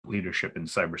leadership in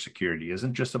cybersecurity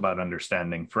isn't just about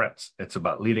understanding threats. It's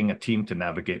about leading a team to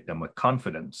navigate them with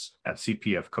confidence. At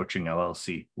CPF Coaching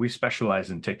LLC, we specialize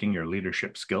in taking your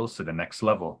leadership skills to the next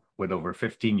level. With over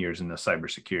 15 years in the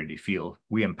cybersecurity field,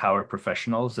 we empower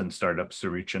professionals and startups to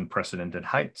reach unprecedented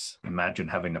heights. Imagine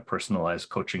having a personalized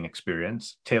coaching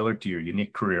experience tailored to your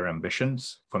unique career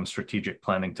ambitions. From strategic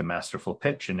planning to masterful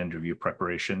pitch and interview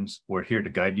preparations, we're here to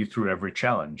guide you through every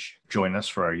challenge. Join us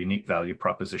for our unique value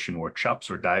proposition workshops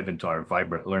or dive into our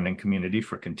vibrant learning community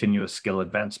for continuous skill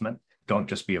advancement. Don't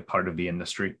just be a part of the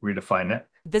industry, redefine it.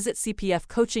 Visit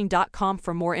cpfcoaching.com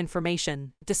for more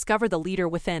information. Discover the leader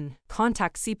within.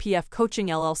 Contact CPF Coaching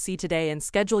LLC today and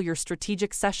schedule your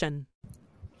strategic session.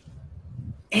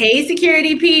 Hey,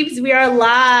 security peeps. We are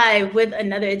live with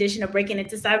another edition of Breaking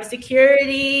Into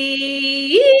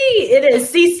Cybersecurity. It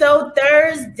is CISO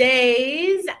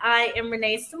Thursdays. I am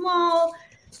Renee Small,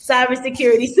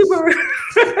 cybersecurity super.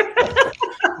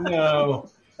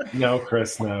 No,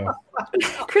 Chris, no.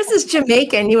 Chris is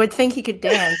Jamaican. You would think he could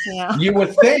dance. Yeah. You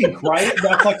would think, right?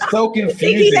 That's like so confusing.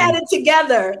 I think he had it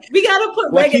together. We got to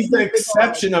put like he's the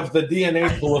exception of the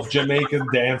DNA pool of Jamaican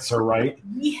dancer, right?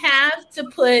 We have to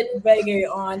put reggae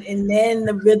on, and then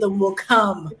the rhythm will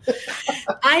come.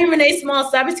 I am Renee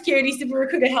Small, cybersecurity super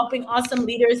recruiter, helping awesome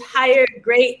leaders hire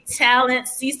great talent.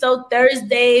 CISO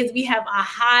Thursdays. We have a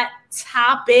hot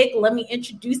topic. Let me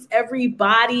introduce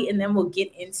everybody, and then we'll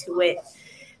get into it.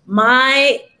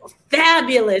 My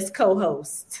fabulous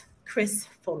co-host, Chris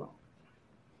Fulham.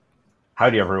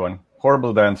 Howdy, everyone.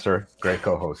 Horrible dancer, great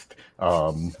co-host,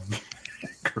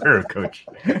 career coach.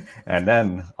 And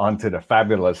then on to the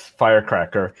fabulous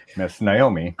firecracker, Miss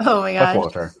Naomi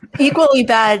Buckwalter. Equally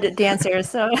bad dancer,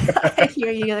 so I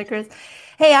hear you there, Chris.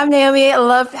 Hey, I'm Naomi. I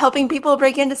love helping people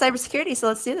break into cybersecurity, so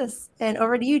let's do this. And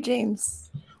over to you,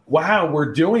 James. Wow,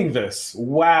 we're doing this.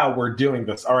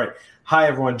 All right. Hi,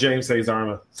 everyone. James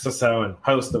Azar, CISO and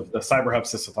host of the CyberHub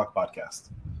CISO Talk podcast.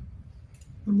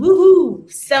 Woohoo!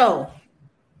 So,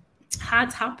 hot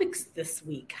topics this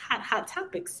week. Hot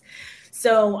topics.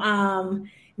 So,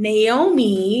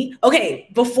 Naomi. Okay,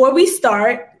 before we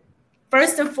start,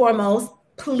 first and foremost,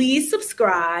 please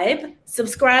subscribe to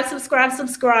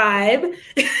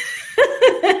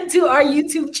our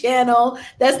YouTube channel.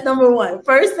 That's number one.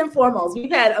 First and foremost,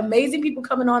 we've had amazing people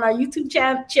coming on our YouTube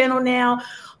channel now.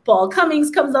 Paul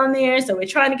Cummings comes on there. So we're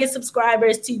trying to get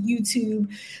subscribers to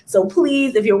YouTube. So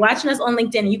please, if you're watching us on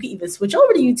LinkedIn, and you can even switch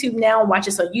over to YouTube now and watch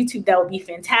us on YouTube, that would be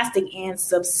fantastic. And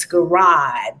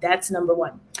subscribe. That's number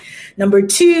one. Number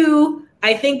two,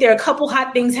 I think there are a couple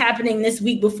hot things happening this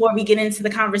week before we get into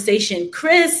the conversation.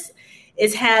 Chris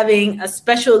is having a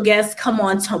special guest come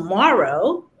on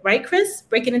tomorrow, right, Chris?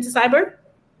 Breaking Into Cyber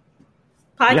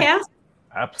podcast? Yeah,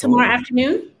 absolutely. Tomorrow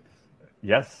afternoon?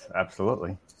 Yes,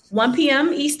 absolutely. 1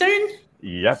 p.m. Eastern?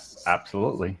 Yes,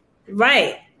 absolutely.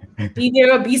 Right. Be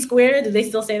there or be square. Do they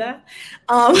still say that?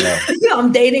 No.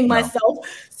 I'm dating myself.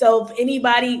 So if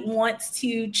anybody wants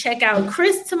to check out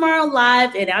Chris tomorrow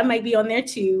live, and I might be on there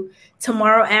too,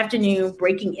 tomorrow afternoon,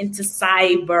 Breaking Into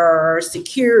Cyber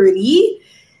Security.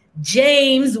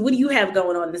 James, what do you have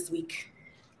going on this week?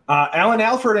 Alan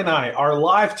Alford and I are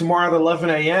live tomorrow at 11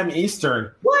 a.m.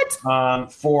 Eastern. What?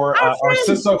 For our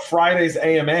CISO Fridays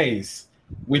AMAs.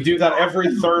 We do that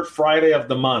every third Friday of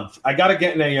the month. I got to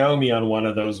get Naomi on one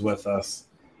of those with us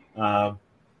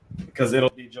because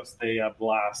it'll be just a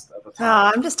blast at the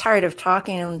time. I'm just tired of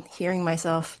talking and hearing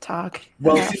myself talk.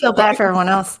 Well, I feel bad for everyone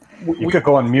else. You could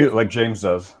go on mute like James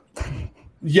does.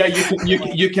 Yeah,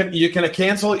 you can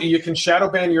cancel. You can shadow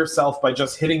ban yourself by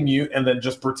just hitting mute and then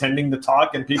just pretending to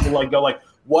talk, and people go like,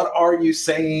 "What are you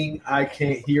saying? I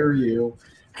can't hear you."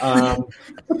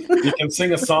 You can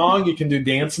sing a song. You can do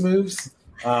dance moves.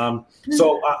 I'm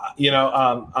doing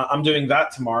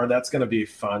that tomorrow. That's going to be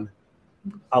fun.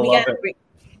 I love it.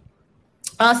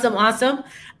 Awesome.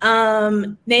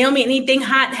 Naomi, anything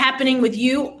hot happening with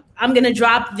you? I'm going to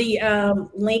drop the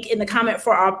link in the comment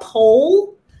for our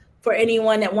poll for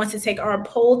anyone that wants to take our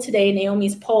poll today,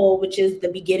 Naomi's poll, which is the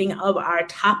beginning of our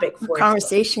topic for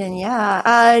conversation.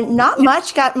 Yeah. Not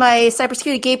much. Got my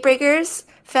cybersecurity gatebreakers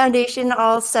foundation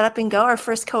all set up and go. Our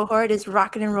first cohort is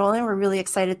rocking and rolling. We're really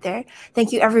excited there.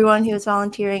 Thank you everyone who is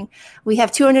volunteering. We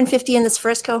have 250 in this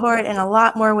first cohort and a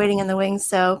lot more waiting in the wings.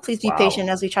 So please be patient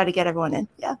as we try to get everyone in.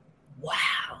 Yeah.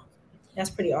 Wow. That's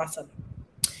pretty awesome.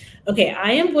 Okay.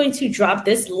 I am going to drop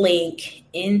this link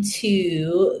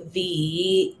into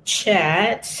the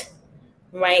chat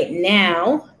right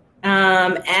now.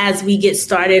 As we get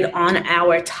started on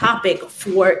our topic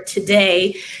for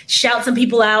today. Shout some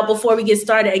people out before we get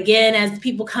started. Again, as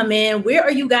people come in, where are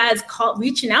you guys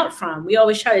reaching out from? We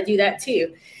always try to do that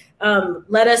too.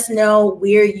 let us know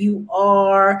where you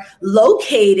are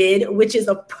located, which is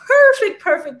a perfect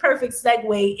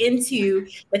segue into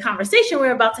the conversation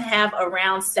we're about to have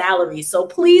around salaries. So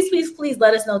please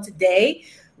let us know today.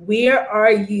 Where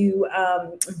are you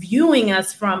viewing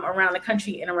us from around the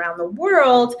country and around the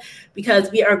world? Because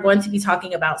we are going to be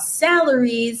talking about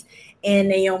salaries and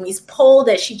Naomi's poll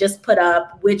that she just put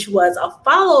up, which was a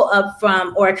follow-up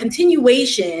from, or a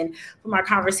continuation from our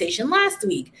conversation last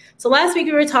week. So last week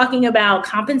we were talking about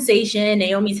compensation.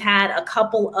 Naomi's had a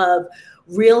couple of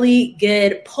really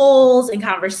good polls and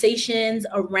conversations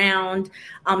around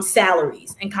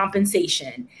salaries and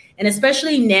compensation. And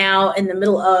especially now in the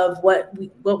middle of what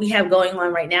we have going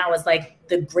on right now is like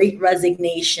the Great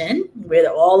Resignation, where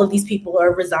all of these people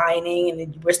are resigning,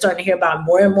 and we're starting to hear about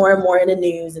more and more in the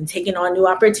news and taking on new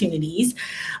opportunities.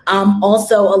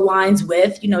 Also aligns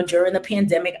with, during the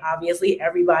pandemic, obviously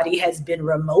everybody has been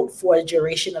remote for a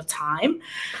duration of time.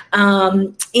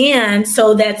 And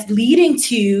so that's leading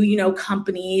to,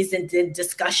 companies and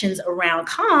discussions around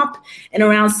comp and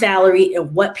around salary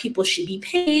and what people should be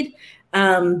paid.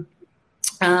 And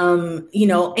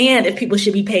if people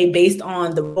should be paid based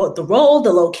on the role,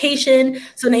 the location.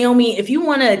 So Naomi, if you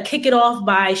want to kick it off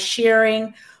by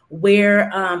sharing where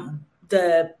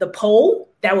the poll,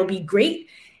 that would be great.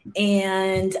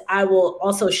 And I will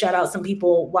also shout out some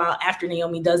people after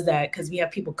Naomi does that, because we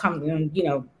have people coming,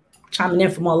 chiming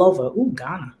in from all over. Ooh,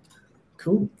 Ghana.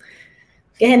 Cool.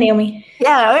 Go ahead, Naomi.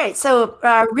 Yeah, all right. So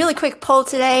really quick poll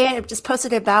today. I just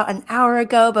posted it about an hour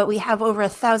ago, but we have over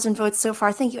 1,000 votes so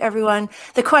far. Thank you, everyone.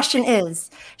 The question is,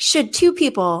 should two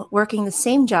people working the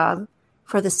same job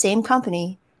for the same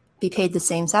company be paid the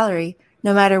same salary,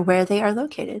 no matter where they are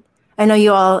located? I know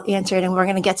you all answered, and we're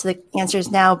going to get to the answers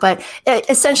now, but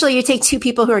essentially you take two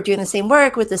people who are doing the same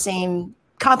work with the same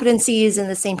competencies and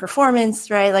the same performance,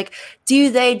 right? Like,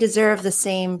 do they deserve the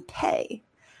same pay?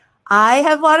 I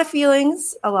have a lot of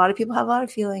feelings. A lot of people have a lot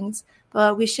of feelings,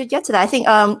 but we should get to that. I think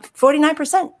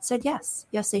 49% said yes.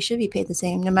 Yes, they should be paid the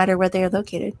same no matter where they are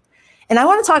located. And I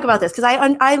want to talk about this because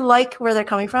I like where they're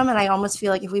coming from. And I almost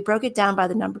feel like if we broke it down by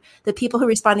the number, the people who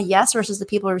responded yes versus the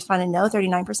people who responded no,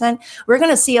 39%, we're going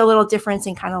to see a little difference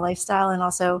in kind of lifestyle and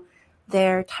also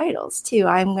their titles too.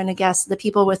 I'm going to guess the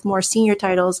people with more senior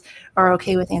titles are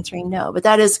okay with answering no, but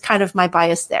that is kind of my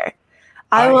bias there.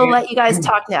 I will let you guys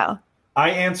talk now.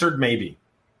 I answered maybe.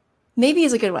 Maybe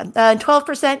is a good one.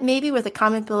 12% maybe with a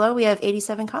comment below. We have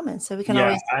 87 comments, so we can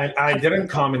always. I didn't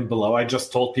comment below. I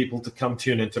just told people to come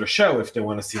tune into the show if they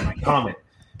want to see my comment,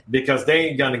 because they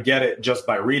ain't gonna get it just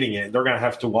by reading it. They're gonna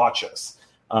have to watch us.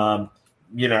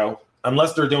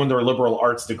 Unless they're doing their liberal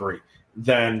arts degree,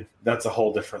 then that's a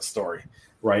whole different story,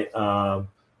 right?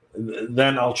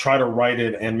 Then I'll try to write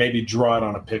it and maybe draw it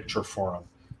on a picture for them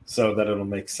so that it'll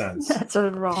make sense. That's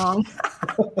wrong.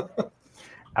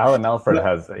 Alan Alfred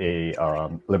has a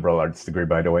liberal arts degree,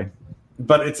 by the way.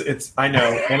 But it's I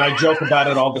know, and I joke about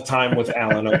it all the time with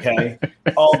Alan, okay?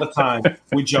 All the time.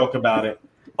 We joke about it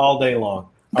all day long.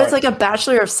 But it's like a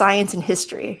Bachelor of Science in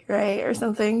History, right? Or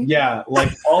something. Yeah,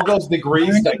 like all those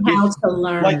degrees that how to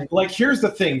learn. Like here's the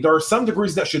thing. There are some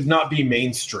degrees that should not be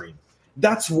mainstream.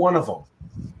 That's one of them.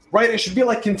 Right? It should be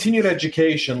like continued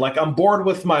education. Like, I'm bored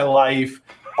with my life,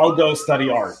 I'll go study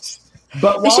arts.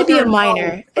 But it should be a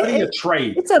minor. Study a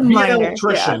trade. It's a minor. An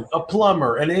electrician, a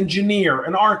plumber, an engineer,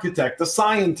 an architect, a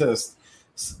scientist.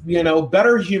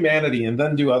 Better humanity, and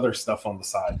then do other stuff on the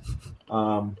side.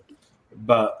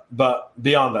 But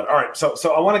beyond that, all right.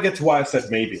 So I want to get to why I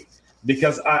said maybe,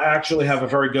 because I actually have a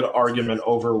very good argument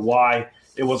over why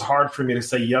it was hard for me to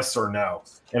say yes or no,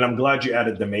 and I'm glad you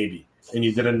added the maybe and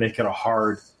you didn't make it a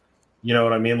hard,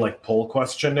 like poll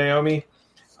question, Naomi.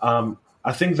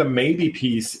 I think the maybe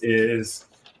piece is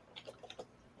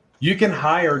you can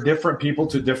hire different people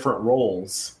to different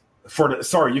roles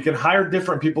you can hire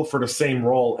different people for the same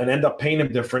role and end up paying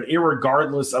them different,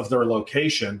 irregardless of their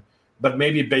location, but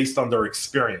maybe based on their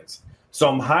experience. So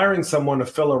I'm hiring someone to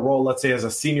fill a role, let's say as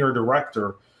a senior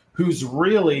director, who's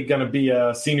really going to be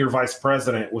a senior vice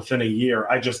president within a year.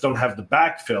 I just don't have the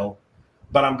backfill,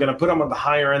 but I'm going to put them on the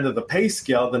higher end of the pay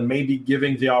scale than maybe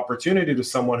giving the opportunity to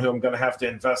someone who I'm going to have to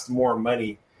invest more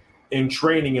money in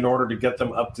training in order to get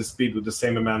them up to speed with the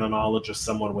same amount of knowledge as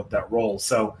someone with that role.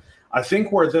 So I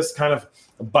think where this kind of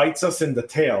bites us in the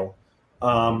tail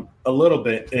a little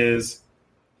bit is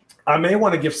I may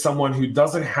want to give someone who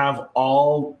doesn't have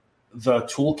all the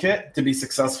toolkit to be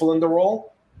successful in the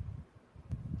role,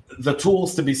 the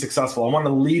tools to be successful. I want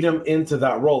to lead them into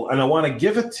that role, and I want to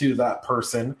give it to that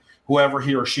person, whoever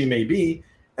he or she may be,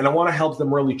 and I want to help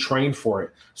them really train for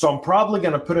it. So I'm probably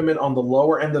going to put them in on the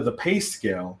lower end of the pay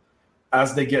scale,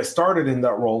 as they get started in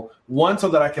that role. One, so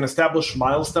that I can establish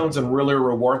milestones and really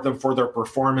reward them for their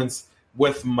performance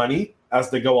with money as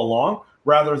they go along,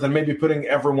 rather than maybe putting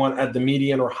everyone at the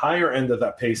median or higher end of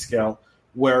that pay scale,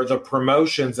 where the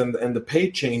promotions and the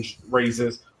pay change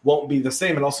raises won't be the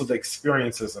same, and also the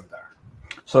experience isn't there.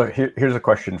 So here's a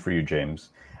question for you, James.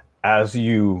 As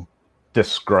you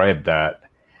describe that,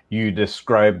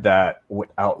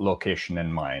 without location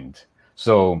in mind.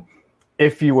 So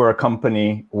if you were a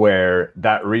company where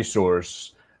that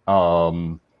resource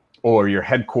or your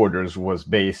headquarters was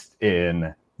based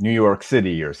in New York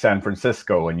City or San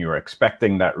Francisco, and you're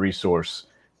expecting that resource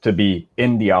to be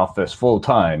in the office full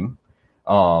time,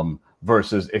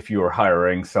 versus if you were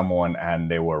hiring someone and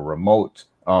they were remote,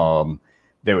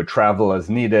 they would travel as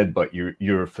needed, but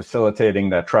you're facilitating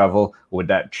that travel, would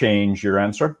that change your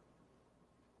answer?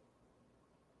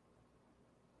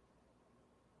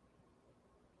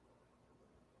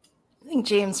 I think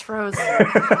James froze.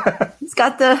 He's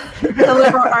got the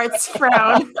liberal arts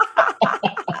frown.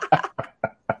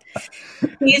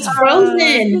 He's frozen.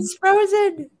 He's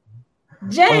frozen.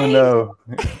 James. Oh no!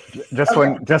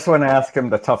 Just when I ask him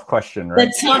the tough question, right?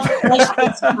 The tough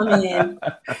questions come in.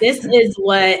 This is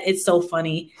what it's so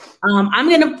funny. I'm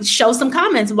gonna show some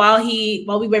comments while we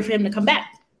wait for him to come back.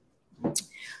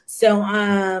 So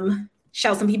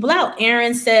shout some people out.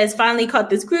 Aaron says, finally caught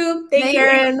this group. Hey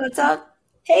Aaron, what's up?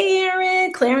 Hey,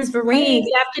 Aaron. Clarence Vereen.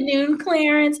 Good afternoon,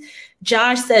 Clarence.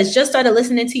 Josh says, just started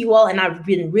listening to you all, and I've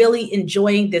been really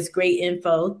enjoying this great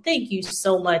info. Thank you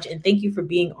so much, and thank you for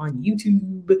being on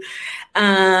YouTube.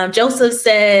 Joseph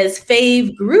says,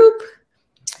 fave group.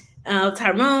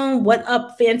 Tyrone, what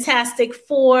up, Fantastic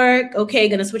Four? Okay,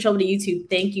 going to switch over to YouTube.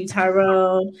 Thank you,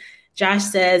 Tyrone. Josh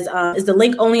says, is the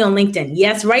link only on LinkedIn?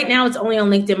 Yes, right now it's only on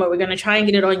LinkedIn, but we're going to try and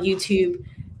get it on YouTube.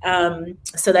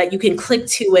 So that you can click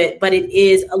to it, but it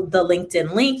is the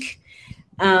LinkedIn link.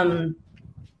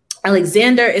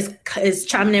 Alexander is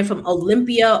chiming in from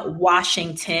Olympia,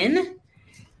 Washington.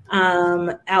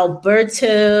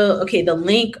 Alberto, okay, the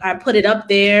link, I put it up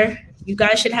there. You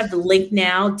guys should have the link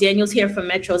now. Daniel's here from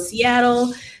Metro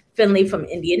Seattle. Finley from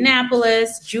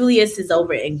Indianapolis. Julius is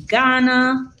over in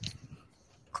Ghana.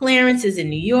 Clarence is in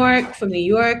New York, from New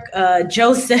York.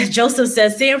 Joseph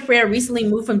says, San Fran recently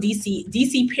moved from DC.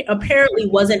 DC apparently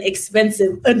wasn't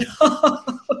expensive enough.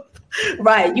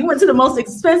 Right. You went to the most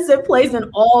expensive place in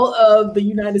all of the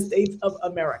United States of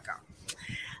America.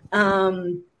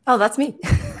 Oh, that's me.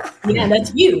 Yeah,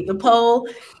 that's you. The poll.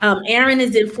 Aaron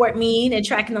is in Fort Meade and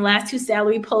tracking the last two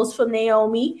salary posts from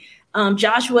Naomi.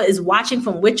 Joshua is watching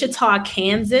from Wichita,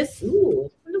 Kansas.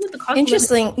 Ooh.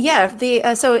 Interesting.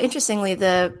 Yeah. So interestingly,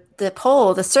 the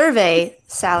poll, the salary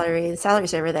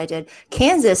survey that I did,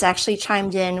 Kansas actually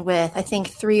chimed in with, I think,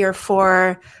 3 or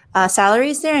 4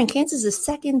 salaries there. And Kansas is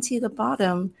second to the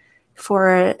bottom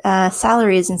for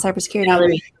salaries in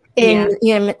cybersecurity in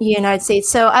the United States.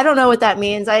 So I don't know what that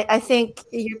means. I think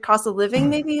your cost of living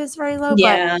maybe is very low.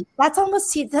 Yeah. But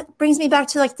that brings me back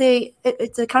to like the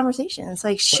conversation. It's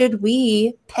like, should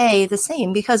we pay the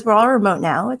same? Because we're all remote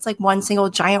now. It's like one single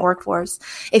giant workforce.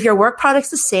 If your work product's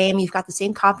the same, you've got the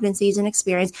same competencies and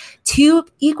experience, 2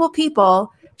 equal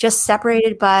people just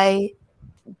separated by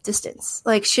distance.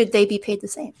 Like, should they be paid the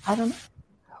same? I don't know.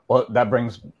 Well, that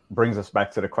brings us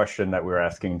back to the question that we were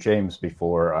asking James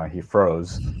before he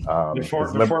froze.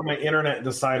 Before my internet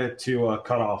decided to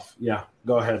cut off. Yeah,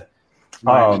 go ahead.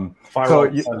 So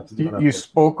you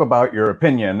spoke about your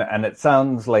opinion, and it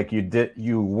sounds like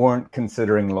you weren't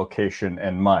considering location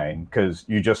in mind, because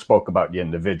you just spoke about the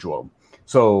individual.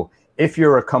 So if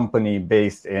you're a company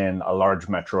based in a large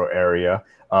metro area,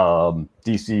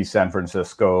 DC, San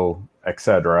Francisco,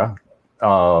 etc.,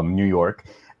 New York,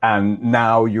 and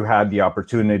now you had the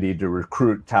opportunity to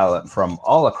recruit talent from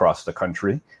all across the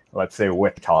country, let's say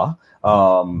Wichita,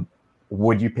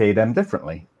 would you pay them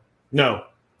differently? No,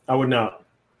 I would not.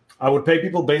 I would pay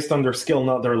people based on their skill,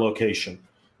 not their location.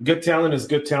 Good talent is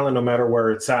good talent no matter where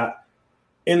it's at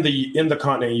in the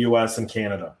continent US and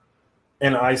Canada.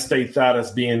 And I state that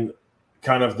as being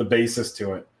kind of the basis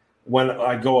to it. When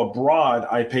I go abroad,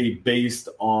 I pay based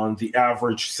on the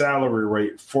average salary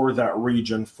rate for that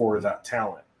region, for that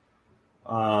talent.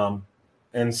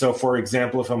 And so, for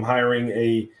example, if I'm hiring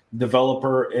a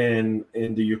developer in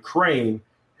the Ukraine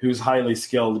who's highly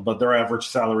skilled, but their average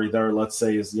salary there, let's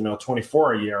say, is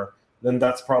 24 a year, then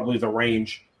that's probably the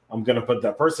range I'm going to put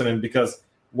that person in, because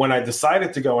when I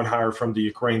decided to go and hire from the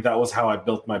Ukraine, that was how I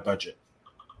built my budget.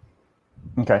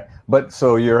 Okay, but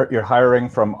so you're hiring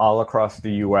from all across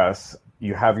the U.S.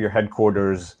 You have your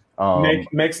headquarters.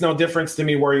 Makes no difference to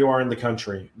me where you are in the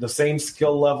country. The same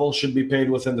skill level should be paid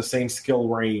within the same skill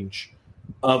range.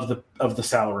 of the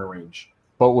salary range.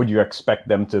 But would you expect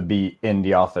them to be in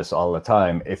the office all the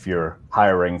time if you're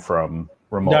hiring from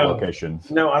remote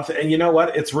locations? No, and you know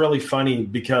what? It's really funny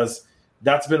because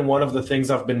that's been one of the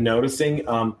things I've been noticing.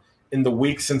 In the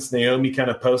week since Naomi kind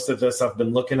of posted this, I've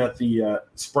been looking at the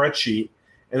spreadsheet,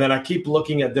 and then I keep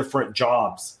looking at different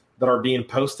jobs that are being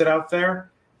posted out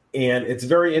there. And it's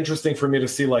very interesting for me to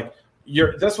see, like,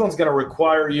 this one's going to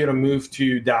require you to move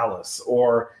to Dallas,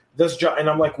 or this job. And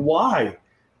I'm like, why?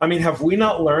 I mean, have we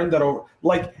not learned that,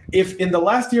 like, if in the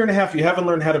last year and a half you haven't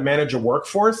learned how to manage a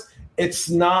workforce, it's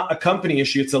not a company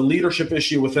issue. It's a leadership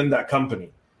issue within that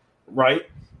company, right?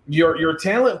 Your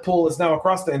talent pool is now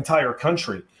across the entire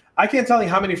country. I can't tell you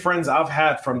how many friends I've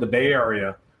had from the Bay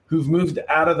Area who've moved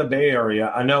out of the Bay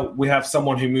Area. I know we have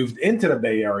someone who moved into the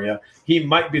Bay Area. He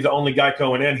might be the only guy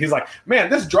going in. He's like, man,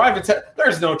 this drive,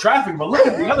 there's no traffic, but look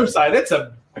at the other side. It's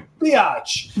a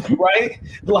biatch, right?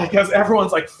 Like, as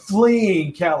everyone's like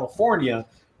fleeing California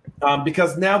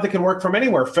because now they can work from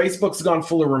anywhere. Facebook's gone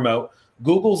fully remote.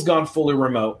 Google's gone fully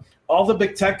remote. All the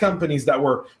big tech companies that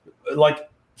were like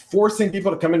forcing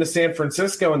people to come into San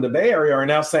Francisco and the Bay Area are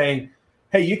now saying,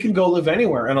 hey, you can go live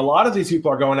anywhere. And a lot of these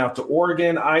people are going out to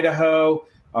Oregon, Idaho,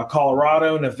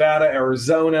 Colorado, Nevada,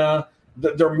 Arizona.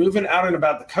 They're moving out and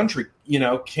about the country,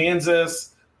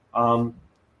 Kansas. To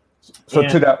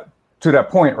that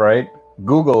point, right?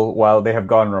 Google, while they have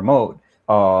gone remote,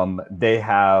 they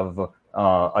have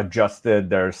adjusted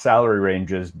their salary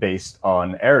ranges based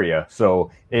on area.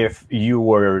 So if you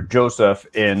were Joseph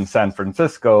in San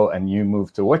Francisco and you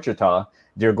moved to Wichita,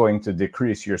 they're going to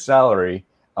decrease your salary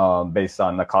based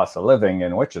on the cost of living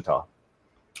in Wichita.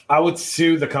 I would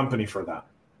sue the company for that.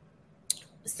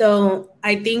 So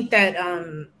I think that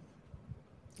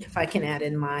if I can add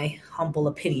in my humble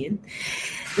opinion,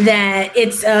 that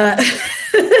it's that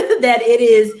it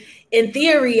is, in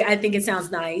theory, I think it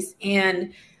sounds nice.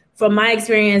 And from my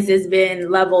experience, there's been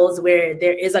levels where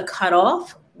there is a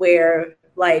cutoff where,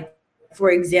 like, for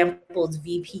example,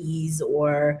 VPs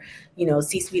or,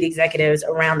 C-suite executives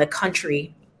around the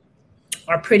country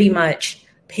are pretty much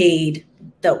paid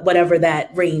whatever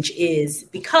that range is,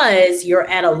 because you're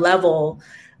at a level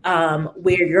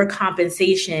where your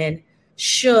compensation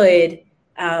should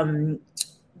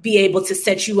be able to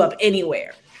set you up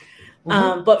anywhere.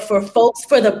 Mm-hmm. But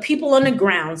for the people on the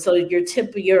ground, so your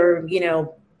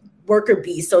worker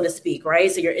bees, so to speak,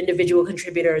 right? So your individual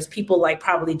contributors, people like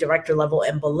probably director level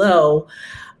and below,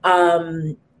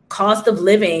 cost of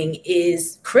living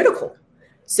is critical.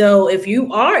 So if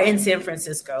you are in San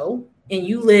Francisco and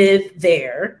you live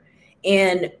there,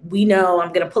 and we know,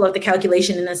 I'm going to pull up the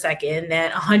calculation in a second,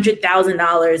 that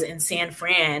 $100,000 in San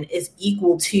Fran is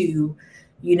equal to,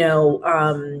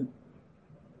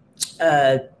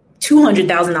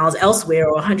 $200,000 elsewhere,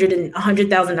 or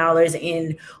 $100,000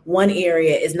 in one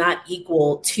area is not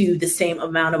equal to the same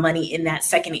amount of money in that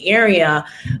second area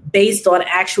based on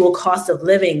actual cost of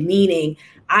living, meaning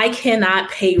I cannot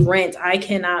pay rent, I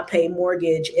cannot pay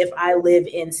mortgage if I live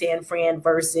in San Fran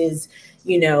versus,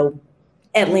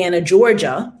 Atlanta,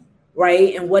 Georgia,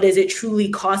 right? And what does it truly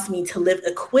cost me to live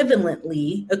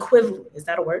equivalently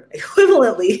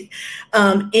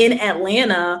in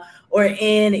Atlanta or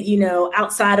in,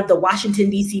 outside of the Washington,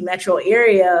 D.C. metro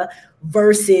area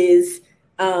versus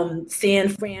San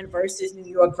Fran versus New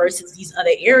York versus these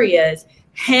other areas.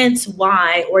 Hence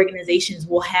why organizations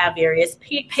will have various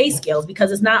pay scales,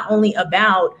 because it's not only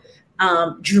about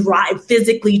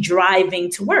physically driving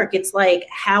to work. It's like,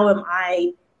 how am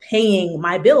I paying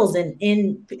my bills?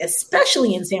 And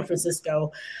especially in San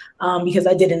Francisco, because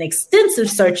I did an extensive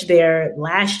search there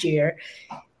last year,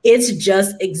 it's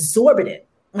just exorbitant.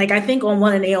 Like, I think on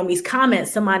one of Naomi's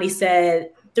comments, somebody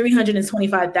said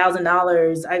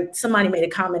 $325,000. Somebody made a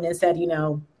comment and said,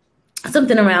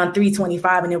 something around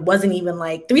 325, and it wasn't even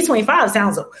like 325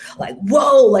 sounds like,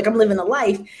 whoa, like I'm living a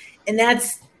life. And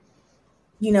that's,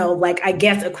 like, I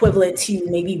guess equivalent to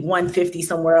maybe 150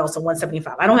 somewhere else, or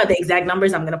 175. I don't have the exact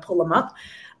numbers. I'm going to pull them up.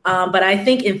 But I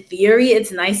think in theory,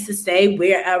 it's nice to say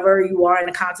wherever you are in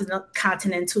the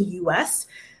continental US,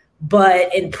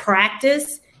 but in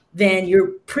practice, then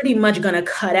you're pretty much going to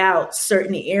cut out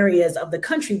certain areas of the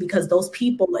country, because those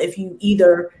people, if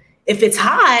it's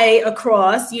high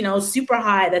across, super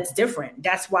high, that's different.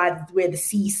 That's why where the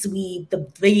C-suite, the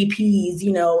VPs,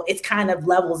 it's kind of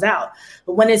levels out.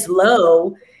 But when it's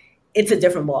low, it's a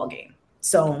different ballgame.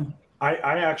 So I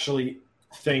actually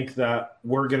think that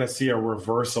we're going to see a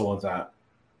reversal of that,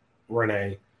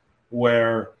 Renee,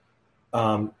 where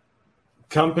you're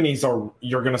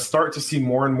going to start to see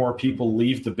more and more people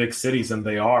leave the big cities, and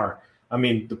they are. I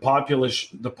mean, the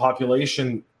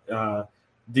population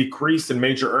decreased in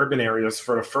major urban areas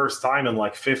for the first time in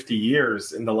like 50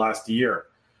 years in the last year,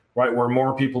 right? Where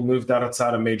more people moved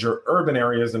outside of major urban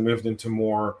areas and moved into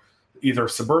more either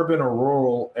suburban or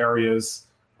rural areas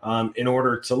in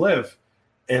order to live.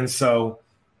 And so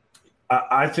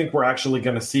I think we're actually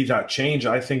going to see that change.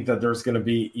 I think that there's going to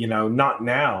be, not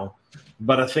now,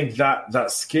 but I think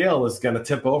that scale is going to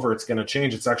tip over. It's going to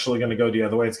change. It's actually going to go the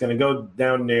other way. It's going to go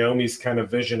down Naomi's kind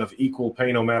of vision of equal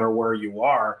pay no matter where you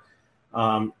are,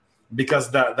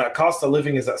 because that cost of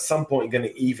living is at some point going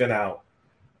to even out.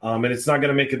 And it's not going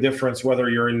to make a difference whether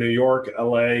you're in New York,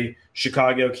 LA,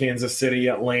 Chicago, Kansas City,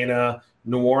 Atlanta,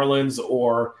 New Orleans,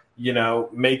 or,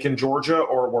 Macon, Georgia,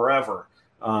 or wherever.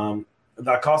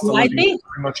 That cost of living is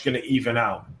pretty much going to even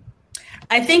out.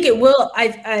 I think it will.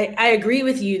 I agree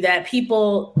with you that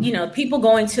people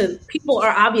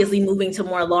are obviously moving to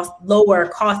more lower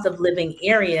cost of living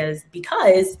areas,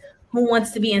 because who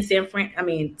wants to be in San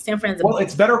Francisco? Well,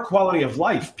 it's better quality of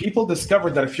life. People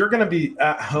discovered that if you're going to be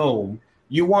at home,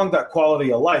 you want that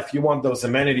quality of life. You want those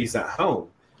amenities at home.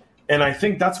 And I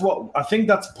think that's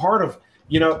part of,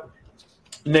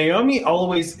 Naomi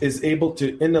always is able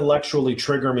to intellectually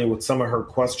trigger me with some of her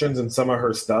questions and some of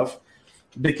her stuff,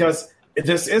 because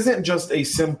this isn't just a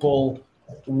simple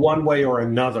one way or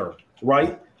another,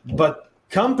 right? But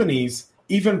companies,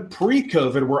 even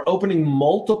pre-COVID, were opening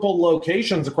multiple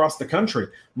locations across the country.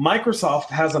 Microsoft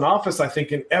has an office, I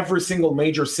think, in every single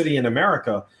major city in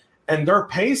America, and their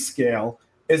pay scale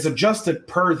is adjusted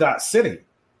per that city.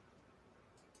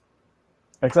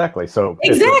 Exactly. So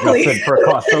it's adjusted for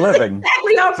cost of living.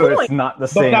 Exactly our point. It's not the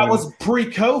same. But that was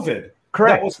pre-COVID.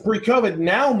 Correct. That was pre-COVID.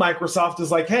 Now Microsoft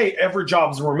is like, hey, every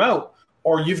job's remote,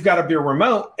 or you've got to be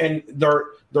remote, and they're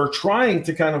trying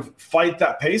to kind of fight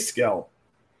that pay scale.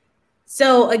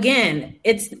 So again,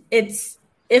 it's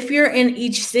if you're in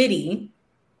each city,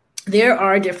 there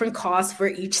are different costs for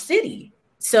each city.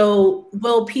 So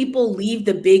will people leave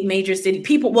the big major city?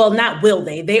 People, well, not will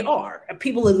they? They are.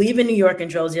 People are leaving New York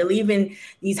and Jersey, are leaving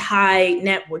these high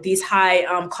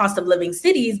cost of living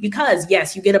cities, because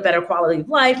yes, you get a better quality of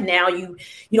life. Now you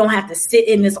don't have to sit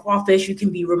in this office. You can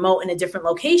be remote in a different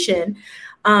location.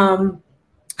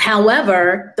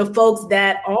 However, the folks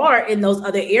that are in those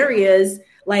other areas,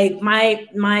 like I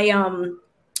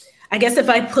guess if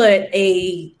I put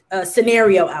a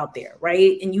scenario out there,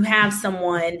 right? And you have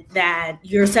someone that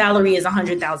your salary is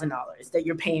 $100,000 that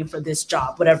you're paying for this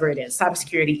job, whatever it is,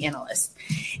 cybersecurity analyst.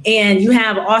 And you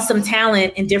have awesome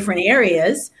talent in different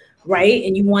areas, right?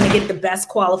 And you want to get the best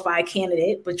qualified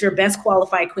candidate, but your best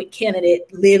qualified candidate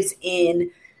lives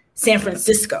in San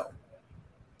Francisco.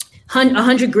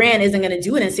 $100,000 isn't going to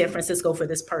do it in San Francisco for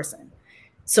this person.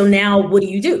 So now what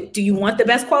do? Do you want the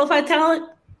best qualified talent?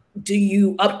 Do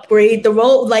you upgrade the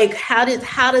role? Like, how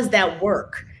does that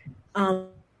work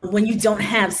when you don't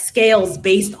have scales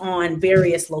based on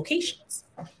various locations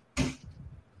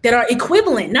that are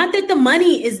equivalent? Not that the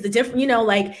money is the different,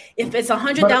 like if it's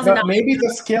 $100,000. Maybe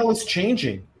the scale is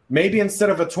changing. Maybe instead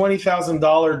of a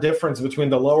 $20,000 difference between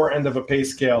the lower end of a pay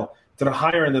scale to the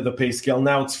higher end of the pay scale,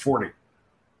 now it's 40.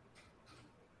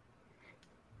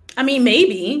 I mean,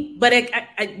 maybe, but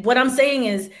what I'm saying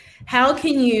is, how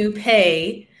can you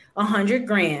pay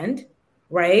 $100,000,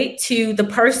 right, to the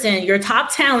person, your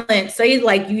top talent? Say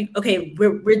like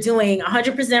we're doing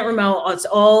 100% remote. It's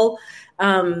all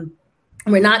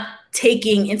we're not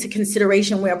taking into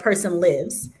consideration where a person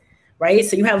lives, right?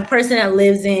 So you have a person that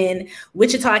lives in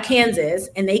Wichita, Kansas,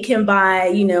 and they can buy,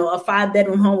 a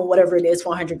 5-bedroom home or whatever it is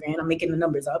for $100,000. I'm making the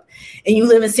numbers up. And you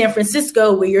live in San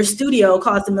Francisco, where your studio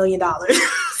costs $1 million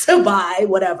to buy,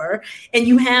 whatever, and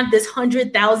you have this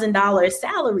 $100,000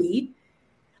 salary.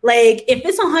 Like, if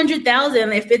it's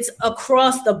 $100,000, if it's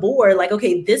across the board, like,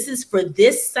 okay, this is for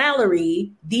this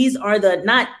salary. These are the,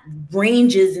 not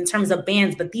ranges in terms of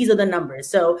bands, but these are the numbers.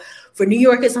 So for New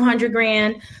York, it's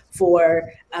 $100,000.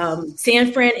 For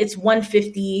San Fran, it's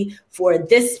 $150,000. For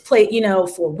this place,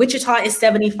 for Wichita, it's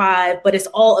 $75,000. But it's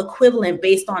all equivalent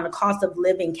based on the cost of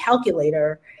living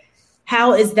calculator.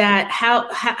 How is that? How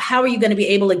are you going to be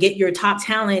able to get your top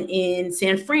talent in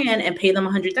San Fran and pay them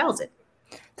 $100,000?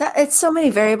 It's so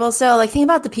many variables. So think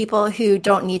about the people who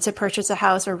don't need to purchase a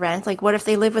house or rent. Like, what if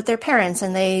they live with their parents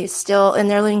and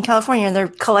they're living in California and they're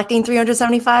collecting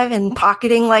 $375 and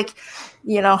pocketing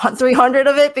 300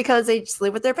 of it because they just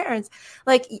live with their parents.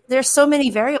 Like, there's so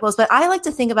many variables, but I like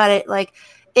to think about it like,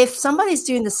 if somebody's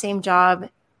doing the same job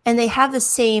and they have the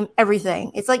same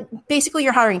everything, it's like basically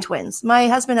you're hiring twins. My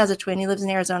husband has a twin. He lives in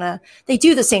Arizona. They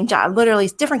do the same job, literally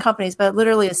different companies, but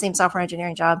literally the same software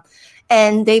engineering job.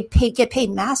 and they get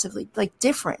paid massively, like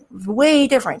different, way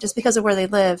different, just because of where they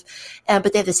live.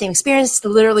 But they have the same experience, they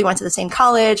literally went to the same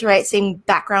college, right? Same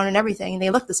background and everything, and they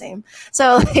look the same.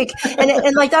 So like,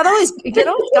 and like that always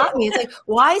got me. It's like,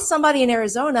 why somebody in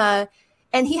Arizona,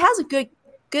 and he has a good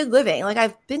living. Like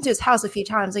I've been to his house a few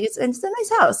times. Like it's a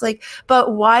nice house. Like,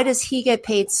 but why does he get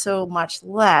paid so much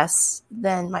less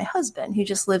than my husband, who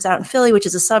just lives out in Philly, which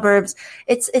is the suburbs?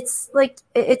 It's like,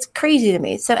 it's crazy to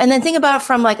me. So, and then think about it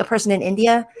from like a person in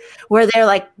India, where they're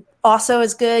like also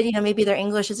as good, you know, maybe their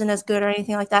English isn't as good or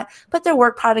anything like that, but their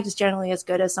work product is generally as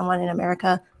good as someone in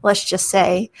America, let's just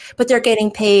say, but they're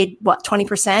getting paid what,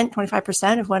 20%,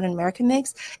 25% of what an American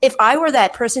makes. If I were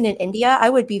that person in India, I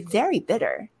would be very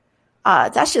bitter.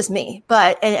 That's just me.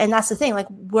 But, and that's the thing, like,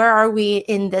 where are we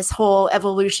in this whole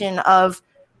evolution of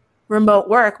remote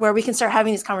work where we can start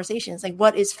having these conversations? Like,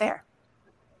 what is fair?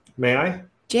 May I?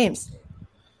 James.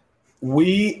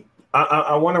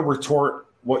 I want to retort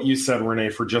what you said, Renee,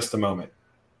 for just a moment,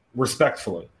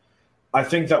 respectfully. I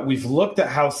think that we've looked at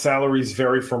how salaries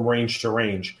vary from range to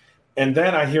range. And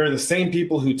then I hear the same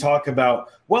people who talk about,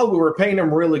 well, we were paying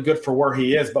him really good for where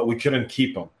he is, but we couldn't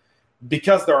keep him.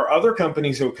 Because there are other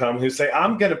companies who come who say,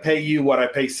 I'm going to pay you what I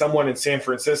pay someone in San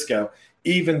Francisco,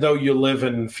 even though you live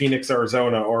in Phoenix,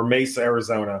 Arizona, or Mesa,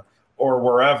 Arizona, or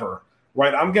wherever,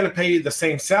 right? I'm going to pay you the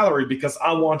same salary because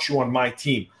I want you on my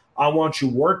team. I want you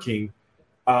working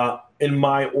in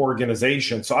my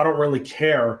organization. So I don't really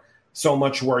care so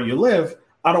much where you live.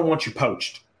 I don't want you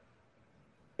poached.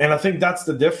 And I think that's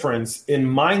the difference in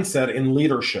mindset in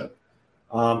leadership.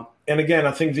 And again,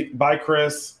 I think by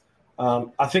Chris,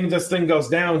 I think this thing goes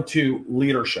down to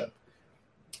leadership.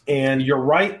 And you're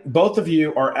right. Both of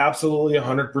you are absolutely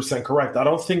 100% correct. I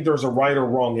don't think there's a right or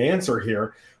wrong answer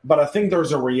here, but I think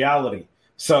there's a reality.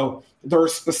 So there are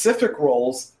specific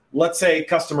roles, let's say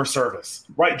customer service,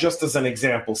 right? Just as an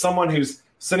example, someone who's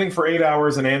sitting for 8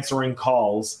 hours and answering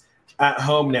calls at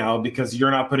home now because you're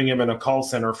not putting him in a call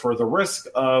center for the risk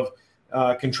of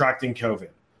contracting COVID.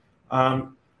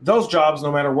 Those jobs,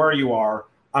 no matter where you are,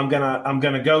 I'm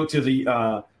gonna go to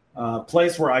the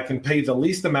place where I can pay the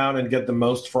least amount and get the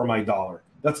most for my dollar.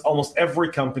 That's almost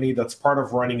every company that's part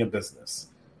of running a business,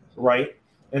 right?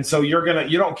 And so you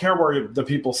don't care where the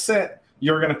people sit.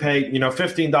 You're gonna pay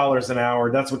 $15 an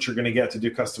hour. That's what you're gonna get to do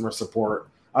customer support.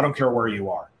 I don't care where you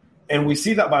are. And we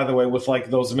see that, by the way, with like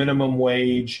those minimum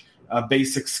wage,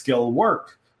 basic skill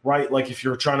work, right? Like if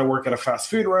you're trying to work at a fast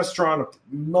food restaurant,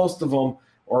 most of them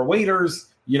are waiters,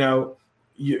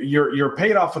 you're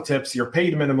paid off of tips, you're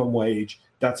paid minimum wage.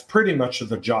 That's pretty much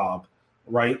the job,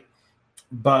 right?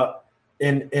 But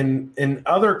in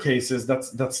other cases,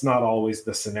 that's not always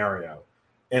the scenario.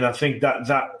 And I think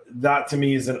that to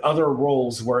me is in other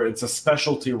roles where it's a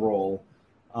specialty role,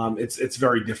 it's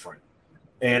very different.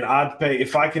 And I'd pay,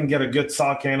 if I can get a good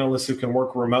SOC analyst who can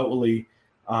work remotely,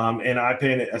 and I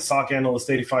pay a SOC analyst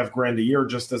 $85,000 a year,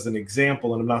 just as an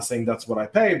example. And I'm not saying that's what I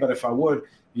pay, but if I would,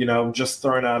 just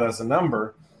throwing out as a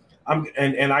number,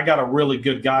 and I got a really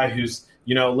good guy who's,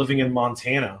 living in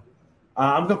Montana.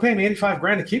 I'm going to pay him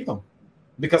 $85,000 to keep him,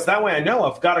 because that way I know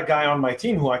I've got a guy on my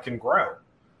team who I can grow.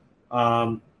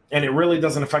 And it really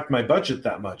doesn't affect my budget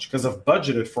that much because I've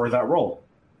budgeted for that role.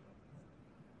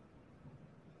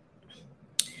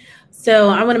 So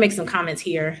I want to make some comments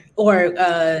here or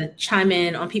chime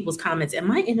in on people's comments. And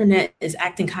my internet is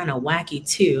acting kind of wacky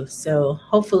too. So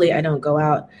hopefully I don't go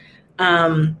out.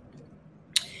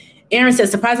 Aaron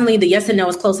says, surprisingly, the yes and no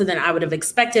is closer than I would have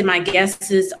expected. My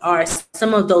guesses are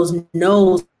some of those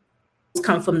no's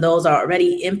come from those are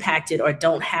already impacted or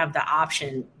don't have the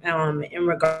option in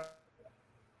regard.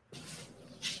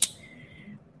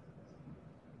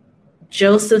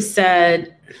 Joseph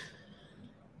said,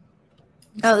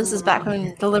 oh, this is back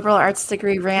when the liberal arts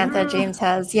degree rant that James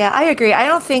has. Yeah, I agree. I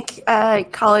don't think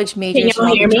college majors should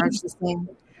all be charged the same.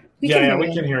 We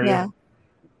can hear you.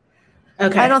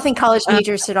 Okay. I don't think college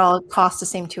majors should all cost the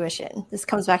same tuition. This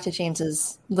comes back to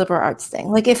James's liberal arts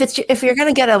thing. Like if you're going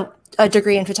to get a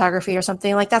degree in photography or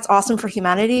something, like that's awesome for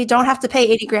humanity. Don't have to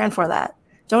pay $80,000 for that.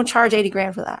 Don't charge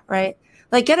 $80,000 for that, right?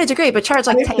 Like get a degree, but charge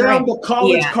like $10,000. Take down the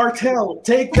college cartel.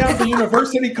 Take down the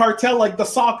university cartel, like the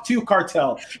SOC 2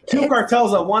 cartel. Two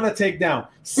cartels that want to take down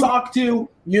SOC 2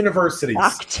 universities.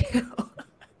 SOC 2.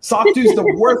 SOC 2 is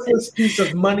the worthless piece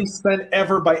of money spent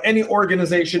ever by any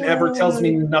organization ever. Tells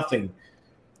me nothing.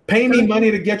 Pay me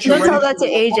money to get you ready. Don't tell that to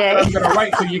AJ. I'm going to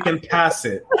write so you can pass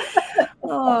it.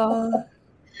 Oh,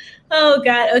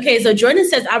 God. Okay, so Jordan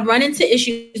says, I've run into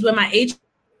issues with my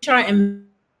HR in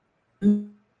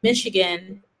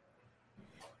Michigan.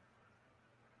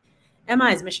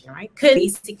 MI is Michigan, right?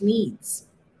 Basic needs.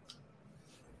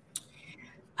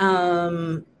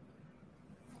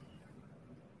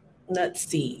 let's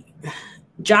see.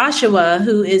 Joshua,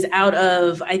 who is out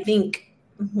of, I think,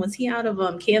 was he out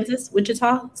of Kansas,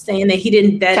 Wichita, saying that he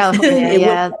didn't bet. California,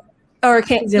 yeah. Or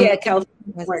California.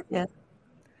 Yeah.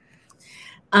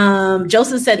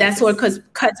 Joseph said that sort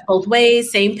of cuts both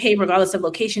ways. Same pay regardless of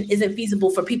location isn't feasible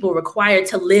for people required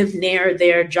to live near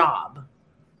their job.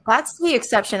 That's the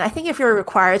exception. I think if you're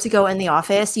required to go in the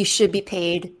office, you should be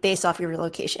paid based off your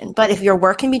location. But if your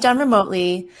work can be done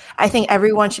remotely, I think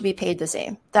everyone should be paid the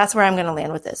same. That's where I'm going to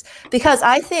land with this. Because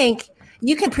I think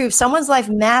you can improve someone's life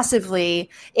massively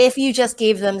if you just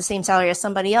gave them the same salary as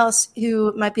somebody else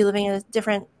who might be living in a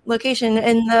different location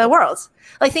in the world.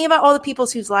 Like, think about all the people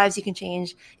whose lives you can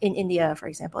change in India, for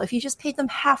example. If you just paid them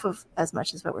half of as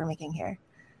much as what we're making here.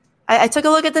 I took a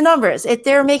look at the numbers.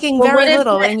 They're making very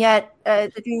little, and yet they're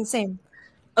doing the same.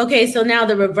 Okay, so now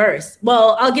the reverse.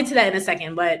 Well, I'll get to that in a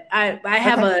second, but I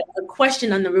have a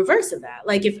question on the reverse of that.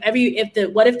 Like,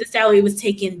 what if the salary was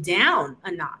taken down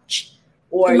a notch,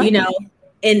 or in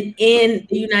the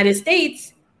United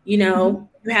States, you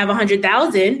have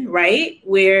 100,000, right?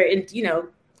 Where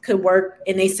could work,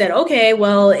 and they said, okay,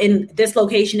 well, in this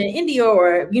location in India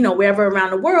or wherever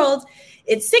around the world,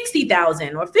 it's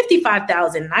 60,000 or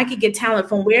 55,000. I could get talent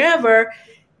from wherever.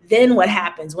 Then what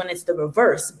happens when it's the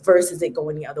reverse versus it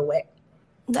going the other way?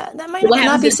 That might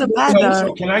not be so bad,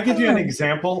 though. Can I give you an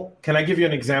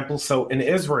example? So in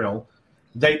Israel,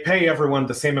 they pay everyone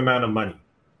the same amount of money.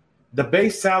 The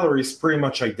base salary is pretty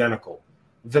much identical.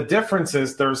 The difference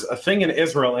is there's a thing in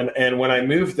Israel, and when I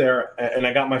moved there and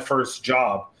I got my first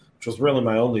job, which was really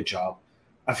my only job,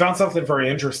 I found something very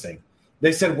interesting.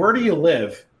 They said, where do you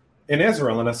live in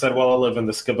Israel? And I said, well, I live in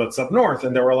the kibbutz up north.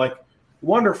 And they were like,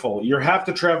 wonderful. You have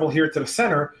to travel here to the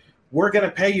center. We're going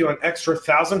to pay you an extra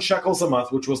 1,000 shekels a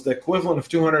month, which was the equivalent of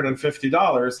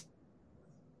 $250.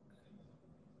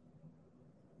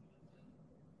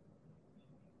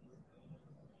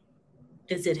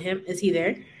 Is it him? Is he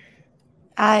there?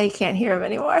 I can't hear him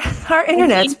anymore. Our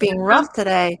internet's being rough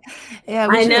today. Yeah,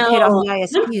 we should have paid off the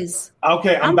ISPs.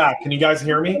 Okay, I'm back. Can you guys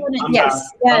hear me? Yes,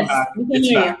 we can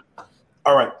hear you.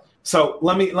 All right. So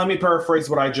let me paraphrase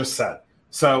what I just said.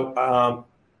 So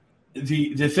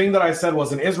the thing that I said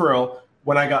was, in Israel,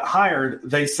 when I got hired,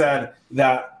 they said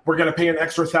that we're going to pay an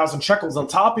extra 1,000 shekels on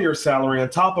top of your salary, on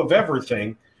top of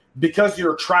everything, because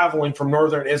you're traveling from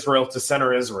northern Israel to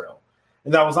center Israel.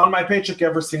 And that was on my paycheck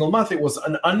every single month. It was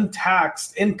an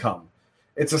untaxed income.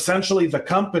 It's essentially the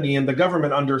company and the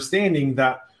government understanding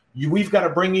that we've got to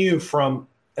bring you from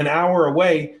an hour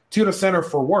away to the center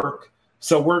for work.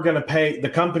 So we're going to pay, the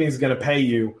company's going to pay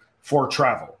you for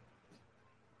travel.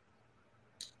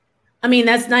 I mean,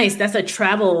 that's nice. That's a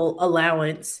travel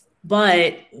allowance.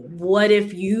 But what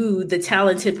if you, the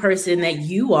talented person that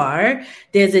you are,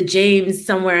 there's a James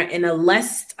somewhere in a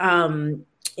less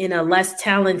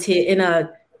talented, in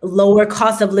a lower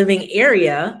cost of living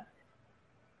area,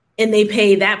 and they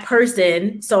pay that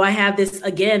person. So I have this,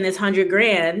 again, this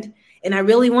 $100,000, and I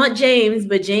really want James,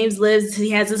 but James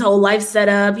he has his whole life set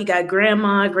up. He got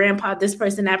grandma, grandpa, this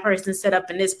person, that person set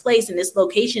up in this place, in this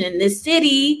location, in this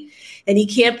city, and he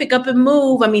can't pick up and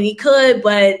move. I mean, he could,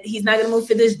 but he's not going to move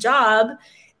for this job.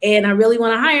 And I really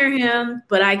want to hire him,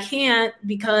 but I can't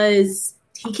because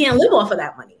he can't live off of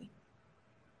that money.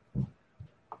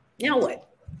 Now what?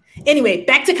 Anyway,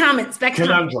 back to comments.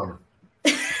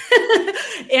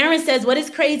 Aaron says, what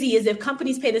is crazy is if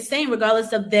companies pay the same regardless,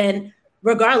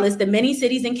 the many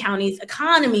cities and counties'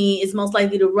 economy is most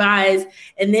likely to rise,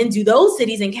 and then do those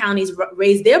cities and counties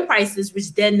raise their prices,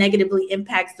 which then negatively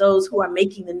impacts those who are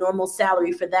making the normal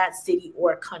salary for that city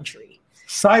or country.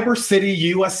 Cyber City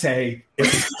USA,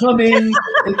 it's coming,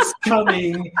 it's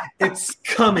coming, it's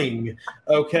coming,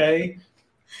 okay?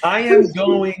 I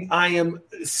am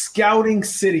scouting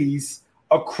cities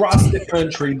across the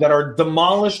country that are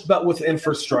demolished but with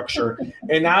infrastructure,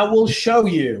 and I will show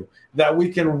you that we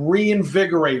can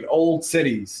reinvigorate old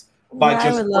cities by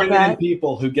just bringing in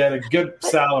people who get a good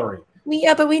salary.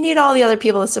 But we need all the other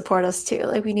people to support us too.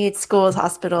 Like, we need schools,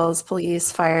 hospitals,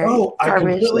 police, fire. Oh, I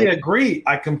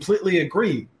completely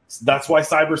agree. That's why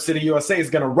Cyber City USA is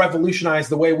going to revolutionize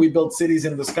the way we build cities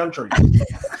in this country.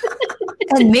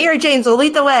 And Mayor James will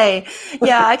lead the way.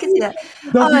 Yeah, I can see that.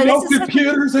 There'll be no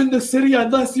computers in the city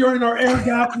unless you're in our air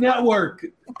gap network.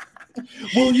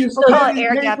 Will you spend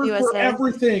paper for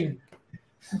everything?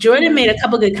 Jordan made a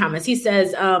couple good comments. He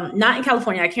says, not in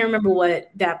California. I can't remember what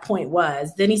that point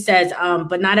was. Then he says,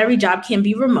 but not every job can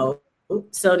be remote.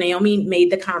 So Naomi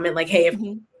made the comment like, hey,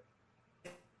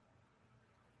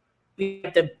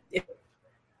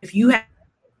 if you have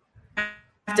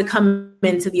to come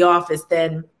into the office,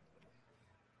 then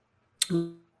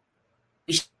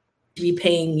be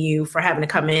paying you for having to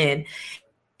come in.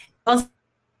 Also,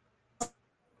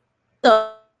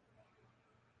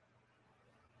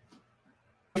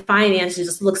 finance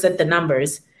just looks at the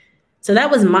numbers. So that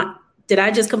was did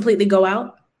I just completely go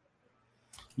out?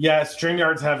 Yeah,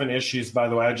 StreamYard's having issues, by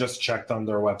the way. I just checked on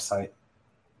their website.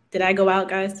 Did I go out,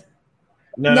 guys?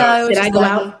 No. Did I go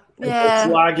out? Yeah.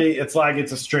 It's laggy. It's laggy.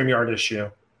 It's a StreamYard issue.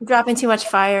 Dropping too much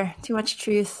fire, too much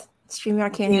truth.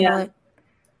 StreamYard can't handle it.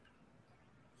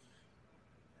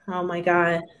 Oh my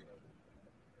God.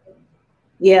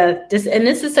 Yeah, this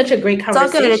is such a great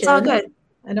conversation. It's all good.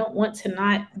 I don't want to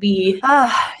not be.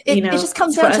 It just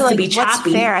comes down to like what's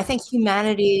fair. I think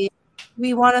humanity,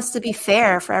 we want us to be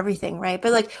fair for everything, right?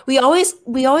 But like we always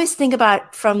think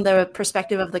about from the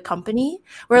perspective of the company.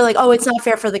 We're like, oh, it's not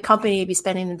fair for the company to be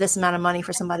spending this amount of money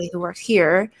for somebody who works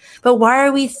here. But why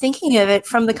are we thinking of it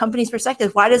from the company's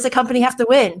perspective? Why does the company have to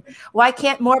win? Why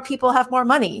can't more people have more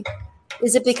money?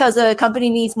 Is it because a company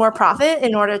needs more profit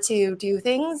in order to do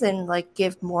things and like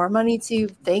give more money to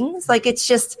things? Like it's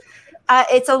just,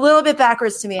 it's a little bit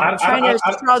backwards to me. I'm trying to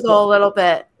struggle a little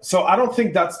bit. So I don't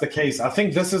think that's the case. I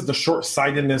think this is the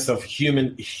short-sightedness of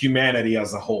humanity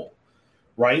as a whole,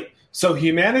 right? So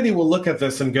humanity will look at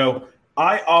this and go,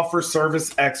 I offer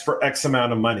service X for X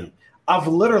amount of money.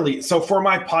 So for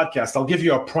my podcast, I'll give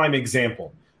you a prime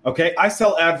example. Okay. I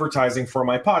sell advertising for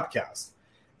my podcast.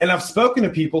 And I've spoken to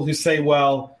people who say,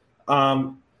 well,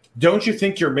 don't you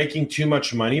think you're making too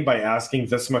much money by asking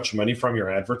this much money from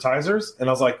your advertisers? And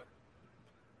I was like,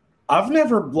 I've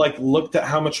never looked at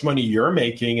how much money you're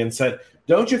making and said,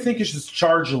 don't you think you should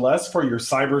charge less for your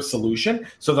cyber solution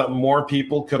so that more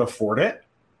people could afford it?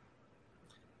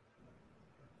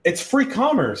 It's free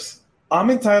commerce. I'm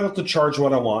entitled to charge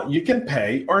what I want. You can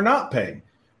pay or not pay,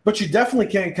 but you definitely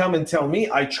can't come and tell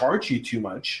me I charge you too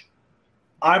much.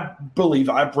 I believe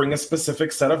I bring a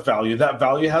specific set of value. That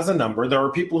value has a number. There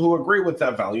are people who agree with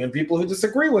that value and people who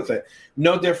disagree with it.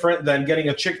 No different than getting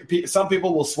a chicken. Some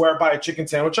people will swear by a chicken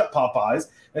sandwich at Popeyes,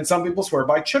 and some people swear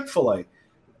by Chick-fil-A.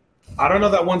 I don't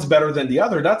know that one's better than the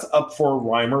other. That's up for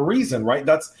rhyme or reason, right?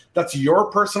 That's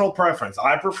your personal preference.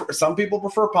 Some people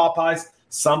prefer Popeyes.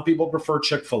 Some people prefer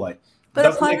Chick-fil-A. But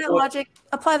apply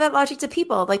that logic to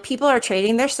people. Like people are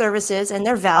trading their services and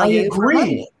their value for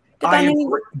money.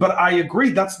 But I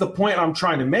agree. That's the point I'm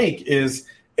trying to make is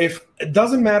if it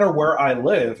doesn't matter where I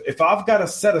live, if I've got a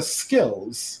set of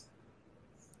skills,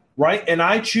 right, and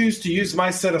I choose to use my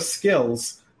set of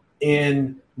skills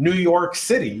in New York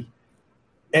City,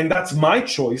 and that's my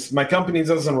choice, my company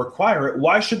doesn't require it,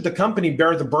 why should the company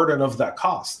bear the burden of that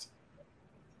cost?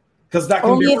 Because that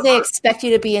can only if they expect you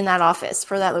to be in that office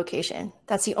for that location.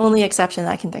 That's the only exception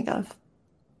that I can think of.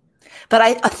 But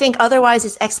I think otherwise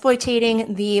it's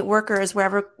exploiting the workers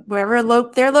wherever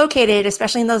they're located,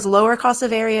 especially in those lower cost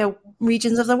of area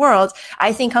regions of the world.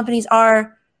 I think companies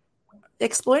are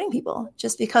exploiting people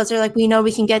just because they're like, we know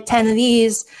we can get 10 of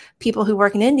these people who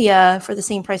work in India for the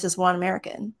same price as one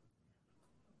American.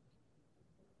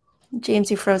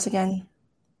 James, you froze again.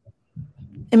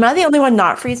 Am I the only one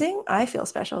not freezing? I feel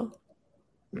special.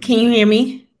 Can you hear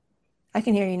me? I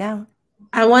can hear you now.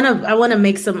 I want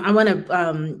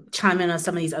to chime in on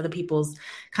some of these other people's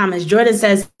comments. Jordan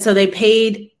says, so they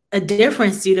paid a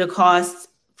difference due to cost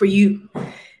for you.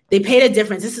 They paid a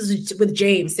difference. This is with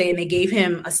James saying they gave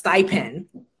him a stipend,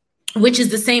 which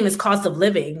is the same as cost of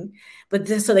living.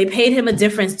 So they paid him a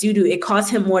difference due to it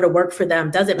cost him more to work for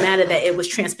them. Doesn't matter that it was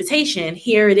transportation.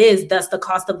 Here it is. Thus the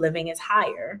cost of living is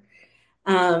higher.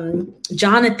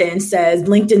 Jonathan says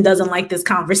LinkedIn doesn't like this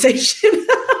conversation.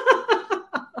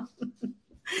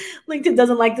 LinkedIn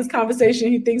doesn't like this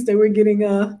conversation. He thinks that we're getting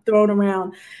thrown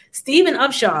around. Stephen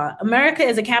Upshaw, America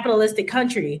is a capitalistic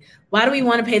country. Why do we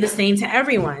want to pay the same to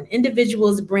everyone?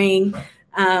 Individuals bring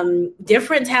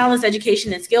different talents,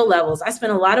 education, and skill levels. I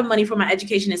spent a lot of money for my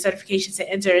education and certifications to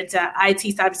enter into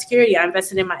IT cybersecurity. I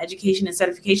invested in my education and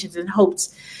certifications and hoped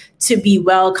to be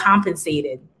well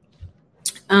compensated.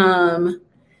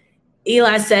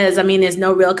 Eli says, there's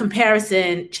no real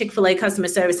comparison. Chick-fil-A customer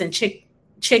service and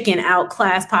chicken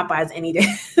outclass Popeyes any day.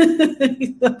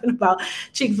 He's talking about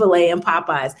Chick-fil-A and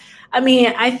Popeyes.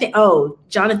 I think,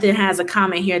 Jonathan has a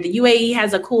comment here. The UAE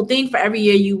has a cool thing. For every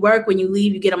year you work, when you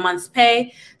leave, you get a month's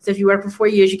pay. So if you work for 4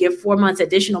 years, you get 4 months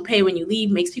additional pay when you leave.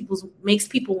 Makes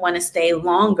people want to stay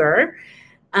longer.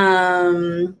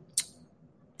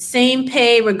 Same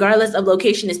pay, regardless of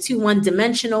location, is too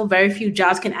one-dimensional. Very few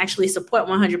jobs can actually support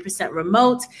 100%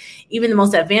 remote. Even the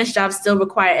most advanced jobs still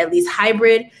require at least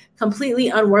hybrid. Completely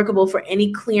unworkable for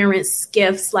any clearance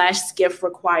SCIF/SCIF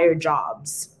required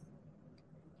jobs.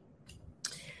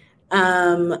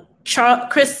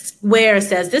 Chris Ware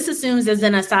says, this assumes as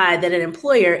an aside that an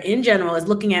employer in general is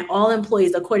looking at all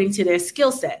employees according to their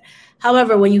skill set.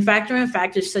 However, when you factor in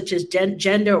factors such as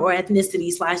gender or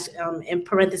ethnicity / in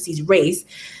parentheses race,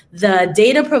 the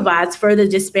data provides further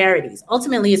disparities.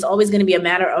 Ultimately, it's always going to be a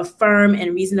matter of firm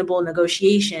and reasonable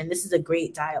negotiation. This is a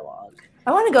great dialogue.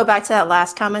 I want to go back to that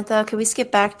last comment, though. Could we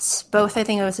skip back to both? I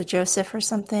think it was a Joseph or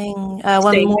something.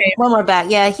 One more back.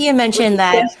 Yeah, he had mentioned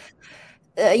that.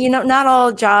 Not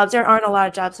all jobs, there aren't a lot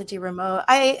of jobs that do remote.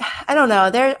 I don't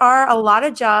know. There are a lot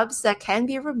of jobs that can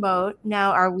be remote.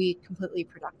 Now, are we completely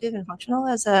productive and functional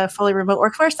as a fully remote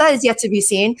workforce? That is yet to be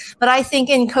seen. But I think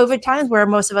in COVID times where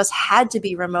most of us had to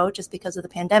be remote just because of the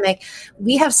pandemic,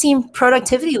 we have seen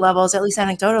productivity levels, at least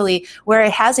anecdotally, where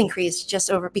it has increased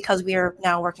just over because we are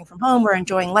now working from home. We're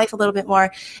enjoying life a little bit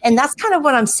more. And that's kind of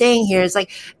what I'm saying here is like,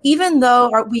 even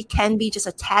though we can be just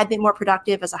a tad bit more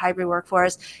productive as a hybrid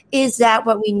workforce, is that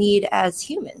what we need as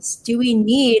humans? Do we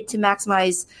need to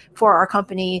maximize for our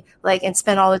company, and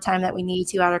spend all the time that we need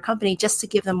to at our company just to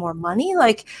give them more money?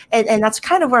 And that's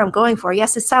kind of where I'm going for.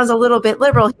 Yes, it sounds a little bit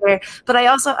liberal here, but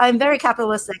I'm very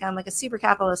capitalistic. I'm like a super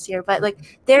capitalist here, but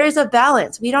there is a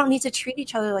balance. We don't need to treat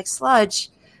each other like sludge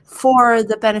for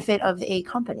the benefit of a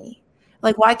company.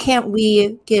 Why can't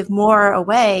we give more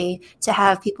away to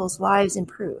have people's lives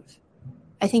improve?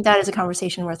 I think that is a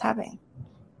conversation worth having.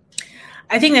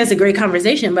 I think that's a great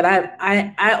conversation, but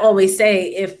I always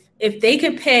say if they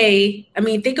could pay,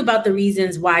 think about the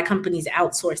reasons why companies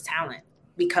outsource talent,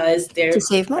 because they're to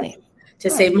save money.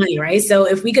 Save money, right? So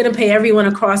if we could pay everyone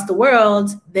across the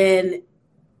world, then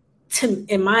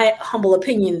in my humble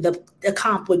opinion, the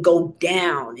comp would go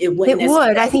down. It would.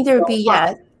 I think there would be,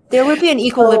 there would be an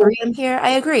equilibrium here. I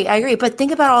agree. But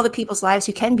think about all the people's lives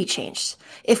who can be changed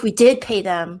if we did pay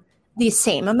them the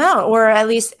same amount, or at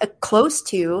least close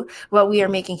to what we are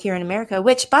making here in America,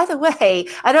 which, by the way,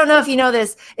 I don't know if you know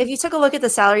this, if you took a look at the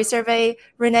salary survey,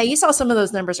 Renee, you saw some of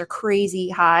those numbers are crazy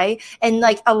high. And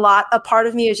a part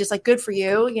of me is just good for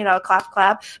you,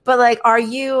 clap. But are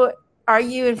you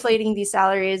inflating these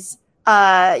salaries?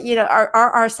 Are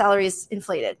our salaries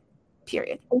inflated?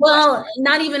 Period. Well,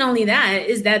 not even only that,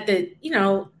 is that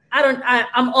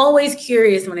I'm always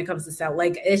curious when it comes to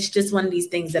salary. It's just one of these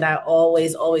things that I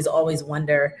always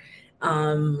wonder,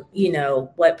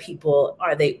 what people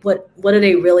are what are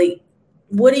they really,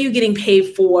 what are you getting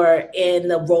paid for in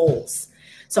the roles?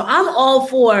 So I'm all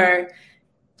for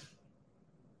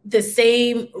the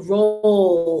same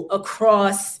role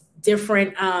across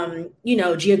different,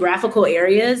 geographical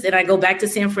areas. And I go back to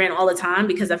San Fran all the time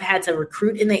because I've had to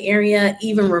recruit in the area,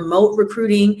 even remote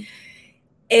recruiting.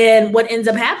 And what ends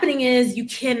up happening is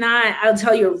I'll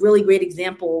tell you a really great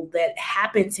example that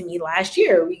happened to me last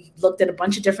year. We looked at a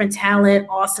bunch of different talent,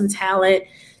 awesome talent.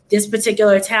 This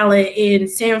particular talent in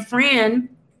San Fran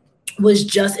was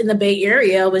just in the Bay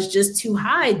Area, was just too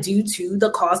high due to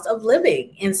the cost of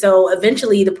living. And so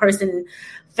eventually the person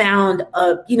found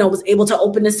was able to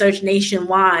open the search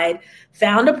nationwide,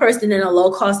 found a person in a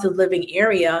low cost of living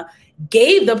area,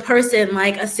 gave the person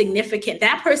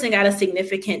that person got a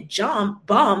significant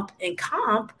bump in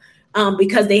comp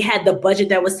because they had the budget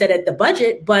that was set at the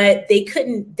budget, but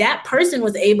that person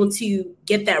was able to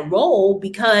get that role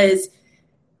because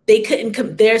they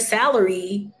couldn't, their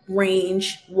salary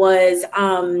range was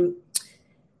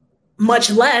much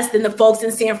less than the folks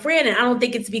in San Fran. And I don't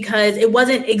think it's because it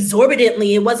wasn't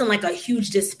exorbitantly, it wasn't a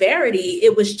huge disparity.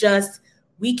 It was just,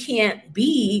 we can't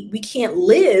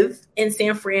live in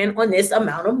San Fran on this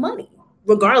amount of money,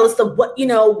 regardless of what,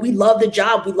 we love the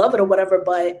job, we love it or whatever,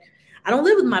 but I don't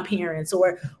live with my parents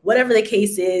or whatever the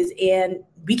case is. And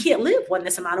we can't live on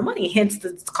this amount of money, hence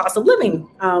the cost of living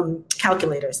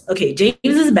calculators. Okay, James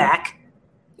is back.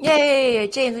 Yay,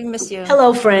 James, we miss you.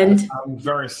 Hello, friend. I'm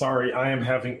very sorry. I am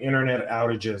having internet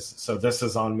outages, so this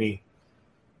is on me.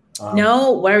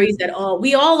 No worries at all.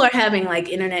 We all are having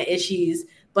internet issues.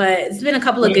 But it's been a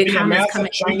couple of good comments coming.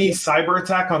 Chinese cyber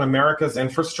attack on America's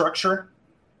infrastructure.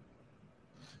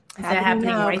 Is that happening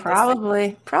right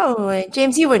Probably.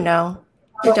 James, you would know.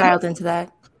 You're dialed into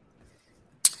that.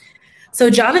 So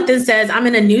Jonathan says, I'm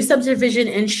in a new subdivision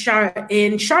in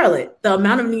Charlotte. The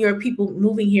amount of New York people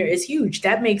moving here is huge.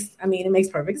 It makes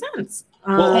perfect sense.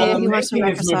 All the banking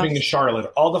is moving to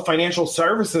Charlotte. All the financial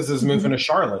services is moving to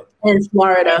Charlotte. In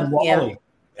Florida. Yeah.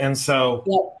 And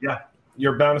so,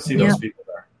 you're bound to see those people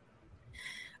there.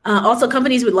 Also,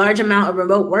 companies with large amount of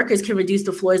remote workers can reduce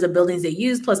the floors of buildings they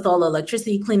use, plus all the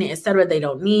electricity, cleaning, et cetera, they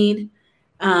don't need,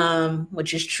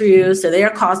 which is true. So their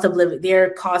cost of living,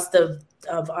 their cost of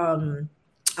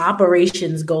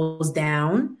operations goes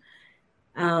down.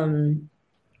 Can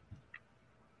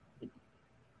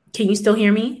you still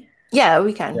hear me? Yeah,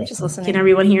 we can. We're just listening. Can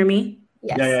everyone hear me?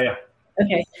 Yes. Yeah.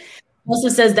 Okay. Also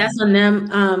says that's on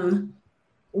them.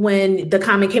 When the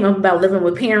comment came up about living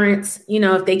with parents,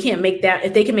 if they can make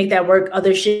that work,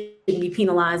 others shouldn't be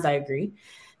penalized. I agree.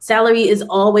 Salary is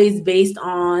always based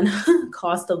on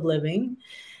cost of living.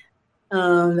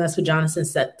 That's what Jonathan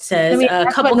says. A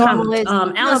couple comments.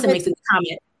 Allison makes a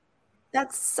comment.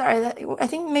 I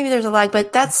think maybe there's a lag,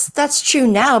 but that's true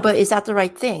now. But is that the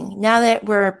right thing? Now that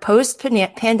we're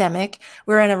post-pandemic,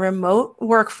 we're in a remote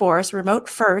workforce, remote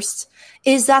first.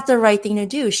 Is that the right thing to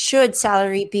do? Should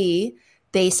salary be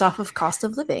based off of cost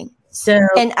of living?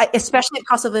 Especially if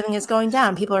cost of living is going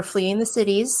down. People are fleeing the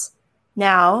cities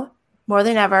now more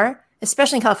than ever,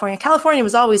 especially in California. California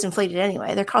was always inflated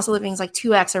anyway. Their cost of living is like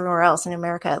 2x everywhere else in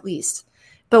America, at least.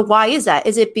 But why is that?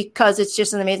 Is it because it's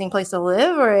just an amazing place to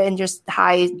live, or in just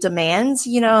high demands,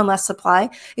 and less supply?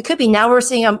 It could be. Now we're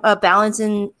seeing a balance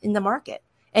in the market,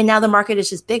 and now the market is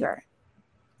just bigger.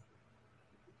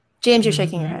 James, you're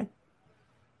shaking your head.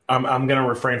 I'm going to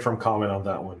refrain from comment on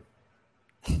that one.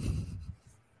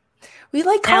 We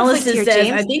like conflict here,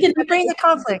 James. I think we bring the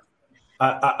conflict.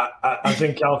 I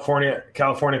think California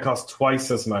costs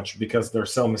twice as much because they're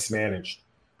so mismanaged.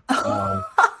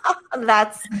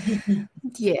 That's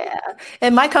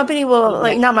and my company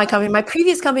my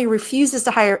previous company refuses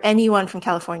to hire anyone from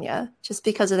California just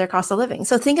because of their cost of living.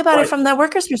 So think about it from the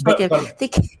worker's perspective. But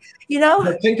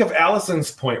think of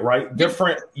Allison's point, right?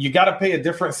 You got to pay a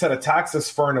different set of taxes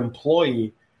for an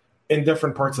employee in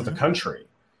different parts of the country,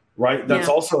 right? That's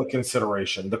also a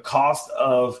consideration. The cost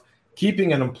of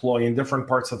keeping an employee in different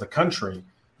parts of the country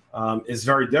is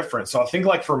very different. So I think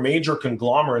like for major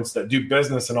conglomerates that do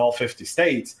business in all 50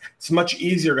 states, it's much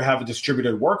easier to have a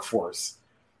distributed workforce.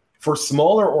 For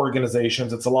smaller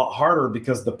organizations, it's a lot harder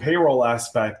because the payroll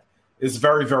aspect is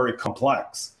very, very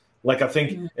complex. Like I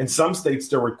think in some states,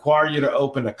 they require you to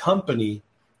open a company.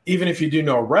 Even if you do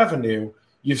no revenue,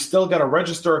 you've still got to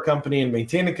register a company and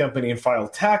maintain a company and file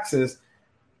taxes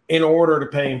in order to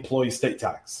pay employee state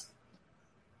tax.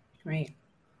 Right.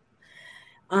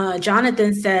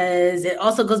 Jonathan says it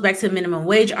also goes back to the minimum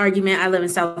wage argument. I live in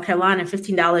South Carolina, and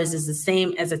 $15 is the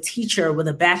same as a teacher with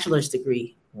a bachelor's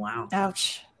degree. Wow.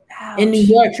 Ouch. In New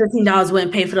York, $15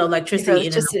 wouldn't pay for the electricity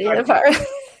in an apartment.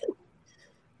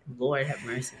 Lord have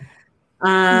mercy.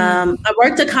 I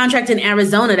worked a contract in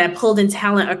Arizona that pulled in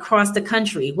talent across the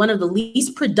country. One of the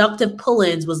least productive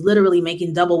pull-ins was literally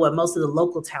making double what most of the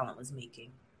local talent was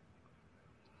making.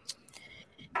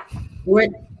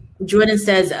 Jordan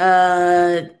says,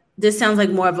 this sounds like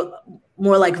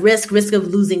more like risk of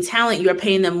losing talent. You're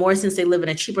paying them more since they live in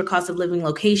a cheaper cost of living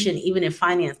location, even if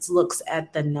finance looks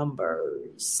at the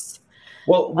numbers.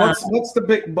 Well, what's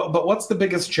the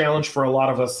biggest challenge for a lot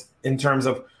of us in terms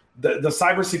of the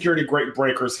Cybersecurity Great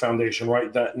Breakers Foundation,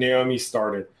 right, that Naomi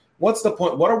started? What's the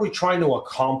point? What are we trying to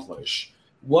accomplish?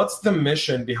 What's the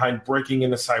mission behind breaking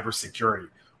into cybersecurity?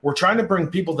 We're trying to bring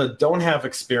people that don't have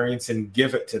experience and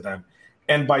give it to them.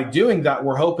 And by doing that,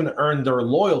 we're hoping to earn their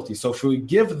loyalty. So if we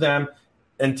give them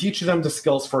and teach them the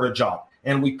skills for the job,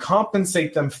 and we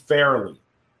compensate them fairly,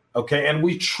 okay, and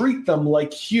we treat them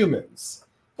like humans,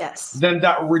 yes, then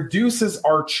that reduces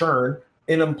our churn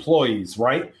in employees,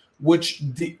 right? Which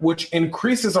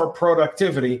increases our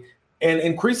productivity and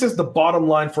increases the bottom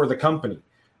line for the company.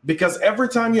 Because every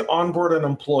time you onboard an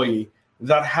employee,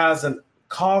 that has a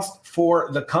cost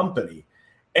for the company.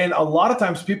 And a lot of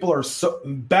times people are so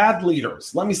bad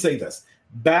leaders. Let me say this.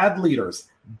 Bad leaders,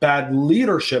 bad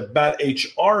leadership, bad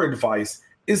HR advice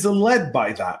is led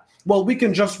by that. Well, we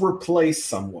can just replace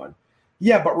someone.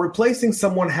 Yeah, but replacing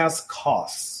someone has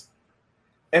costs.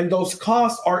 And those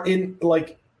costs are in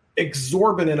like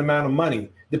exorbitant amount of money,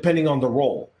 depending on the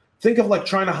role. Think of like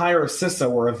trying to hire a CISO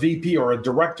or a VP or a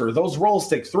director. Those roles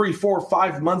take 3, 4,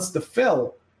 5 months to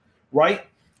fill, right?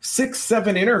 6,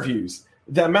 7 interviews.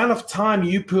 The amount of time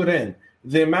you put in,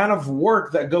 the amount of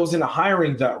work that goes into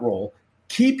hiring that role,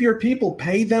 keep your people,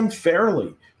 pay them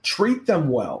fairly, treat them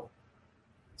well,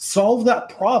 solve that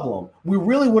problem. We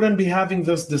really wouldn't be having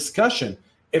this discussion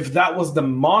if that was the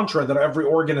mantra that every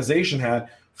organization had,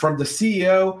 from the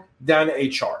CEO down to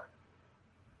HR.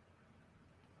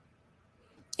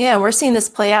 Yeah, we're seeing this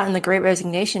play out in the Great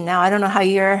Resignation now. I don't know how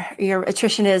your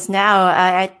attrition is now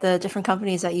at the different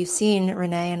companies that you've seen,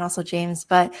 Renee, and also James.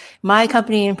 But my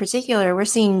company in particular, we're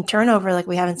seeing turnover like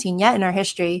we haven't seen yet in our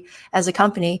history as a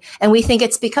company. And we think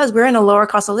it's because we're in a lower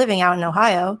cost of living out in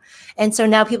Ohio. And so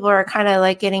now people are kind of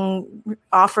like getting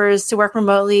offers to work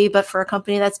remotely, but for a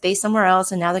company that's based somewhere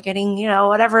else. And now they're getting,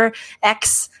 whatever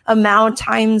X amount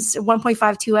times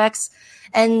 1.52X.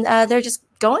 And they're just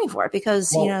going for it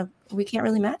because, we can't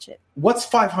really match it. What's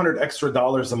 $500 extra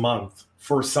a month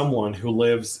for someone who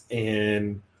lives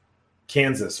in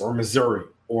Kansas or Missouri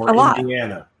or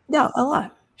Indiana? No, a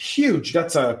lot. Huge.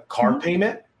 That's a car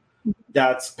payment.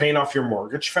 That's paying off your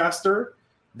mortgage faster.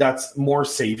 That's more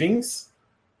savings.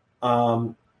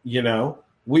 We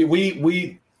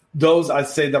those I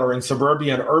say that are in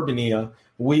suburbia and urbania,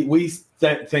 we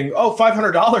think, oh,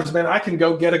 $500, man, I can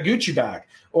go get a Gucci bag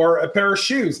or a pair of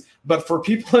shoes. But for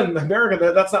people in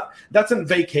America, that's in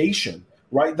vacation,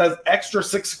 right? That's extra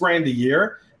 $6,000 a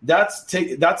year. That's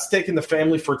taking the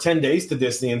family for 10 days to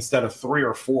Disney instead of 3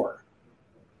 or 4,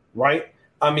 right?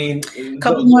 I mean,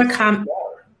 couple more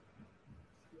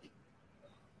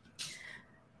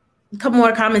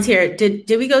comments here. Did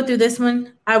we go through this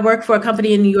one? I work for a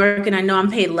company in New York, and I know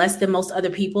I'm paid less than most other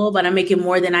people, but I'm making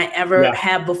more than I ever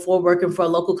have before working for a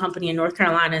local company in North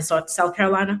Carolina and South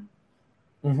Carolina.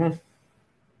 Mm-hmm.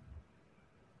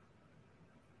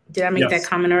 Did I make that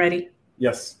comment already?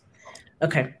 Yes.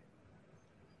 Okay.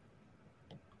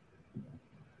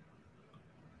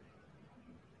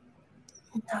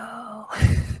 No.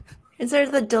 Is there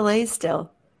the delay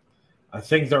still? I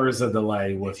think there is a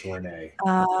delay with Renee.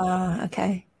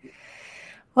 Okay.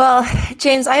 Well,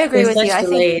 James, I agree with you. I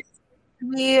think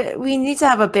we need to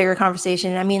have a bigger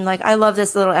conversation. I mean, like, I love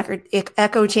this little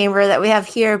echo chamber that we have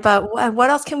here, but what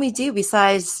else can we do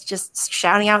besides just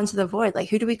shouting out into the void? Like,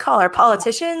 who do we call? Our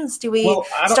politicians? Do we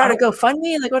start a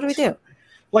GoFundMe? Like, what do we do?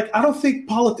 Like, I don't think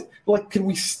can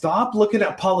we stop looking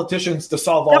at politicians to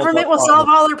solve all government will solve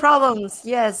all their problems.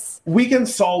 Yes. We can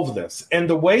solve this. And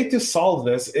the way to solve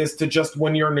this is to just,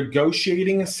 when you're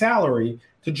negotiating a salary,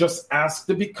 to just ask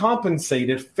to be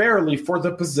compensated fairly for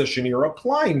the position you're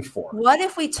applying for. What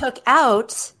if we took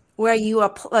out where you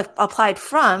applied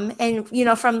from, and,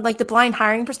 from like the blind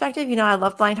hiring perspective, I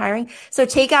love blind hiring. So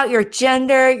take out your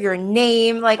gender, your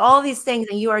name, like all these things,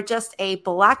 and you are just a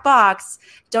black box.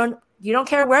 You don't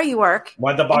care where you work.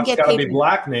 Why the box got to be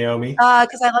black, Naomi?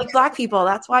 Because I like black people.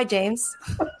 That's why, James.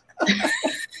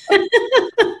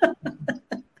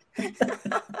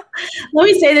 Let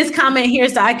me say this comment here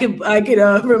so I could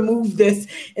remove this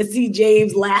and see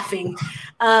James laughing.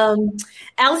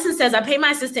 Allison says, I pay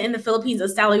my assistant in the Philippines a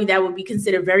salary that would be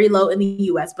considered very low in the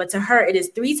U.S., but to her, it is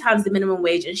 3 times the minimum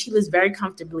wage, and she lives very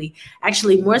comfortably,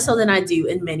 actually more so than I do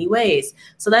in many ways.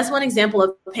 So that's one example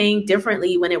of paying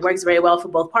differently when it works very well for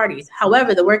both parties.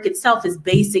 However, the work itself is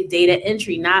basic data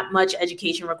entry, not much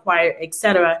education required,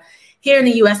 etc. Here in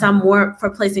the U.S., I'm more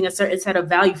for placing a certain set of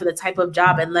value for the type of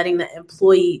job and letting the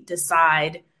employee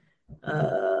decide.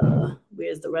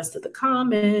 Where's the rest of the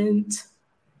comment?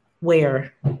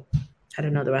 Where? I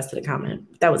don't know the rest of the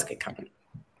comment. That was a good comment.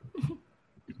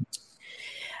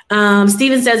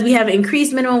 Steven says, we have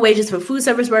increased minimum wages for food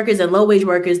service workers and low-wage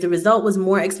workers. The result was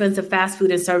more expensive fast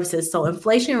food and services. So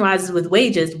inflation rises with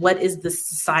wages. What is the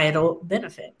societal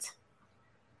benefit?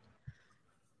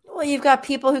 Well, you've got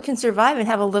people who can survive and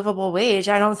have a livable wage.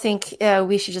 I don't think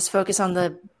we should just focus on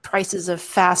the prices of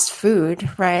fast food,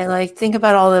 right? Like, think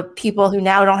about all the people who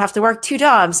now don't have to work 2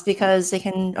 jobs because they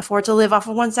can afford to live off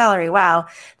of 1 salary. Wow.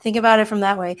 Think about it from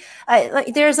that way.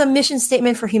 There's a mission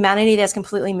statement for humanity that's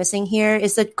completely missing here.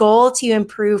 Is the goal to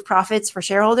improve profits for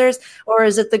shareholders, or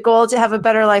is it the goal to have a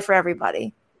better life for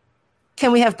everybody?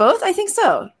 Can we have both? I think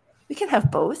so. We can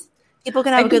have both. People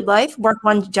can have a good life, work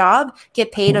 1 job,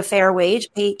 get paid a fair wage,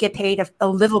 get paid a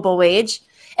livable wage,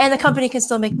 and the company can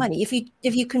still make money. If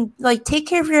you can take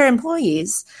care of your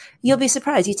employees, you'll be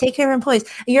surprised. You take care of employees,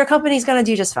 your company's going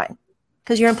to do just fine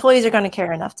because your employees are going to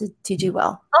care enough to do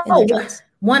well. Oh,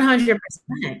 100%.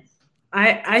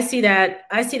 I see that.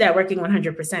 I see that working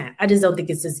 100%. I just don't think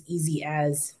it's as easy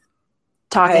as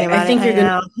talking about it. I think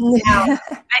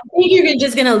you're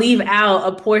just going to leave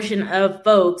out a portion of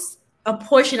folks. A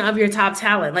portion of your top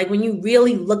talent. Like, when you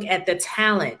really look at the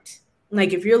talent,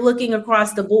 like if you're looking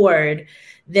across the board,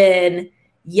 then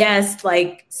yes,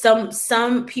 like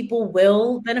some people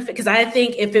will benefit. Because I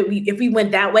think if we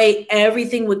went that way,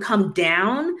 everything would come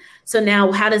down. So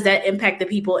now how does that impact the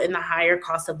people in the higher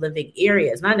cost of living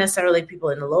areas? Not necessarily people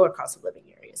in the lower cost of living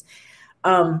areas.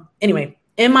 Anyway,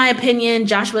 in my opinion,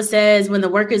 Joshua says, when the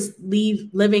workers'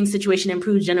 living situation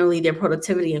improves, generally their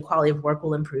productivity and quality of work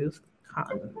will improve.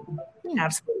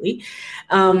 Absolutely.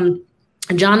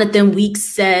 Jonathan Weeks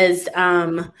says,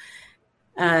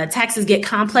 taxes get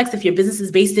complex. If your business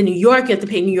is based in New York, you have to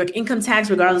pay New York income tax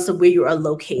regardless of where you are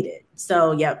located.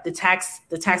 So yeah, the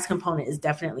tax component is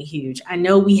definitely huge. I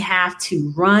know we have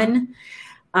to run.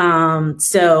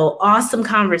 So awesome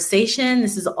conversation.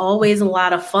 This is always a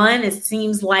lot of fun. It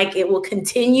seems like it will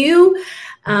continue.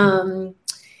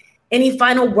 Any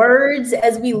final words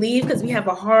as we leave? Because we have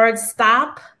a hard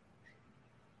stop.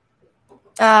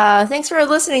 Thanks for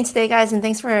listening today, guys, and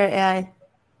thanks for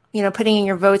putting in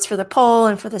your votes for the poll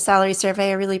and for the salary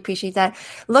survey. I really appreciate that.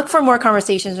 Look for more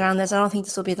conversations around this. I don't think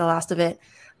this will be the last of it,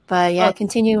 but yeah,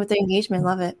 continue with the engagement.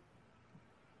 Love it.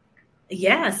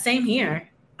 Yeah, same here.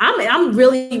 I'm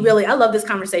really I love this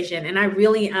conversation, and I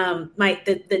really I'm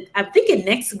thinking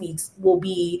next week's will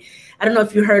be, I don't know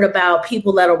if you heard about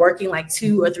people that are working like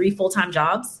 2 or 3 full-time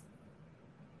jobs.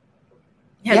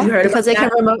 Have you heard because about they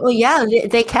can remotely? Yeah,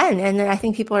 they can, and I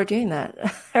think people are doing that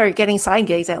or getting side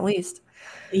gigs at least.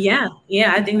 Yeah,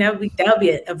 I think that would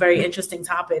be a very interesting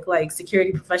topic, like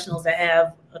security professionals that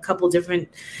have a couple different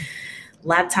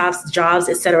laptops, jobs,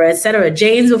 et cetera, et cetera.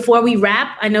 James, before we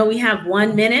wrap, I know we have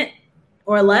 1 minute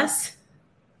or less.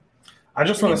 I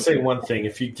just want to say one thing.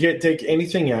 If you take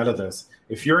anything out of this,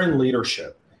 if you're in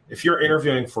leadership, if you're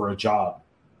interviewing for a job,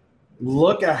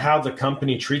 look at how the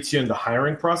company treats you in the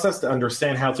hiring process to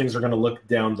understand how things are going to look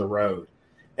down the road,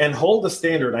 and hold the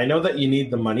standard. I know that you need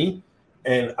the money,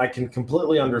 and I can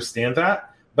completely understand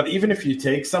that. But even if you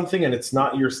take something and it's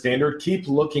not your standard, keep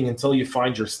looking until you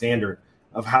find your standard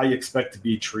of how you expect to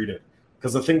be treated,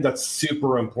 because I think that's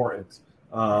super important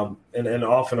and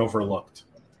often overlooked.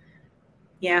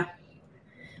 Yeah.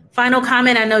 Final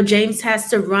comment. I know James has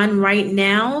to run right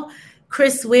now.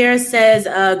 Chris Ware says,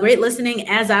 great listening.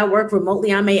 As I work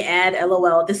remotely, I may add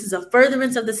LOL. This is a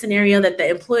furtherance of the scenario that the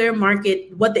employer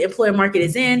market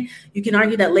is in. You can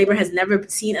argue that labor has never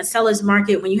seen a seller's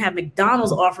market when you have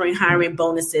McDonald's offering hiring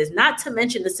bonuses, not to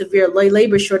mention the severe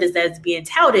labor shortage that is being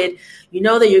touted. You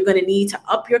know that you're going to need to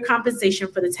up your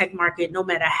compensation for the tech market. No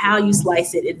matter how you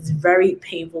slice it, it is very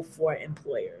painful for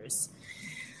employers.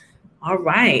 All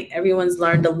right. Everyone's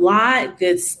learned a lot.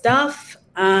 Good stuff.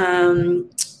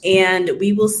 And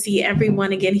we will see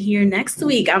everyone again here next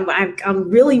week. I'm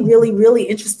really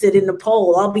interested in the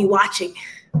poll. I'll be watching.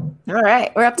 All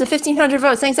right. We're up to 1,500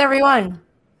 votes. Thanks, everyone.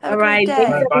 All right.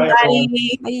 Thanks,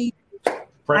 everybody.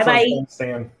 Bye.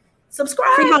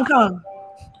 Subscribe. Free Hong Kong.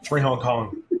 Free Hong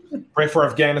Kong. Pray for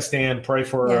Afghanistan. Pray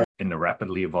for... In the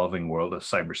rapidly evolving world of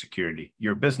cybersecurity,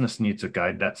 your business needs a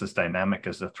guide that's as dynamic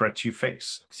as the threats you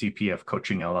face. CPF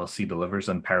Coaching LLC delivers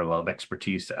unparalleled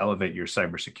expertise to elevate your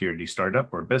cybersecurity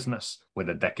startup or business with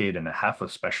a 1.5 decades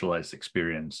of specialized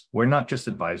experience. We're not just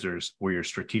advisors, we're your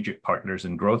strategic partners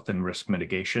in growth and risk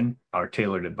mitigation. Our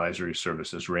tailored advisory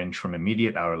services range from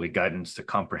immediate hourly guidance to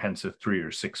comprehensive 3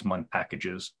 or 6 month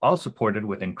packages, all supported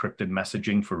with encrypted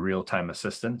messaging for real-time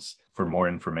assistance. For more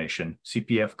information,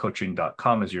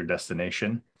 cpfcoaching.com is your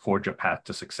destination. Forge a path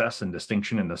to success and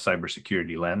distinction in the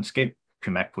cybersecurity landscape.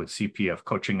 Connect with CPF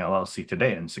Coaching LLC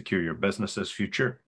today and secure your business's future.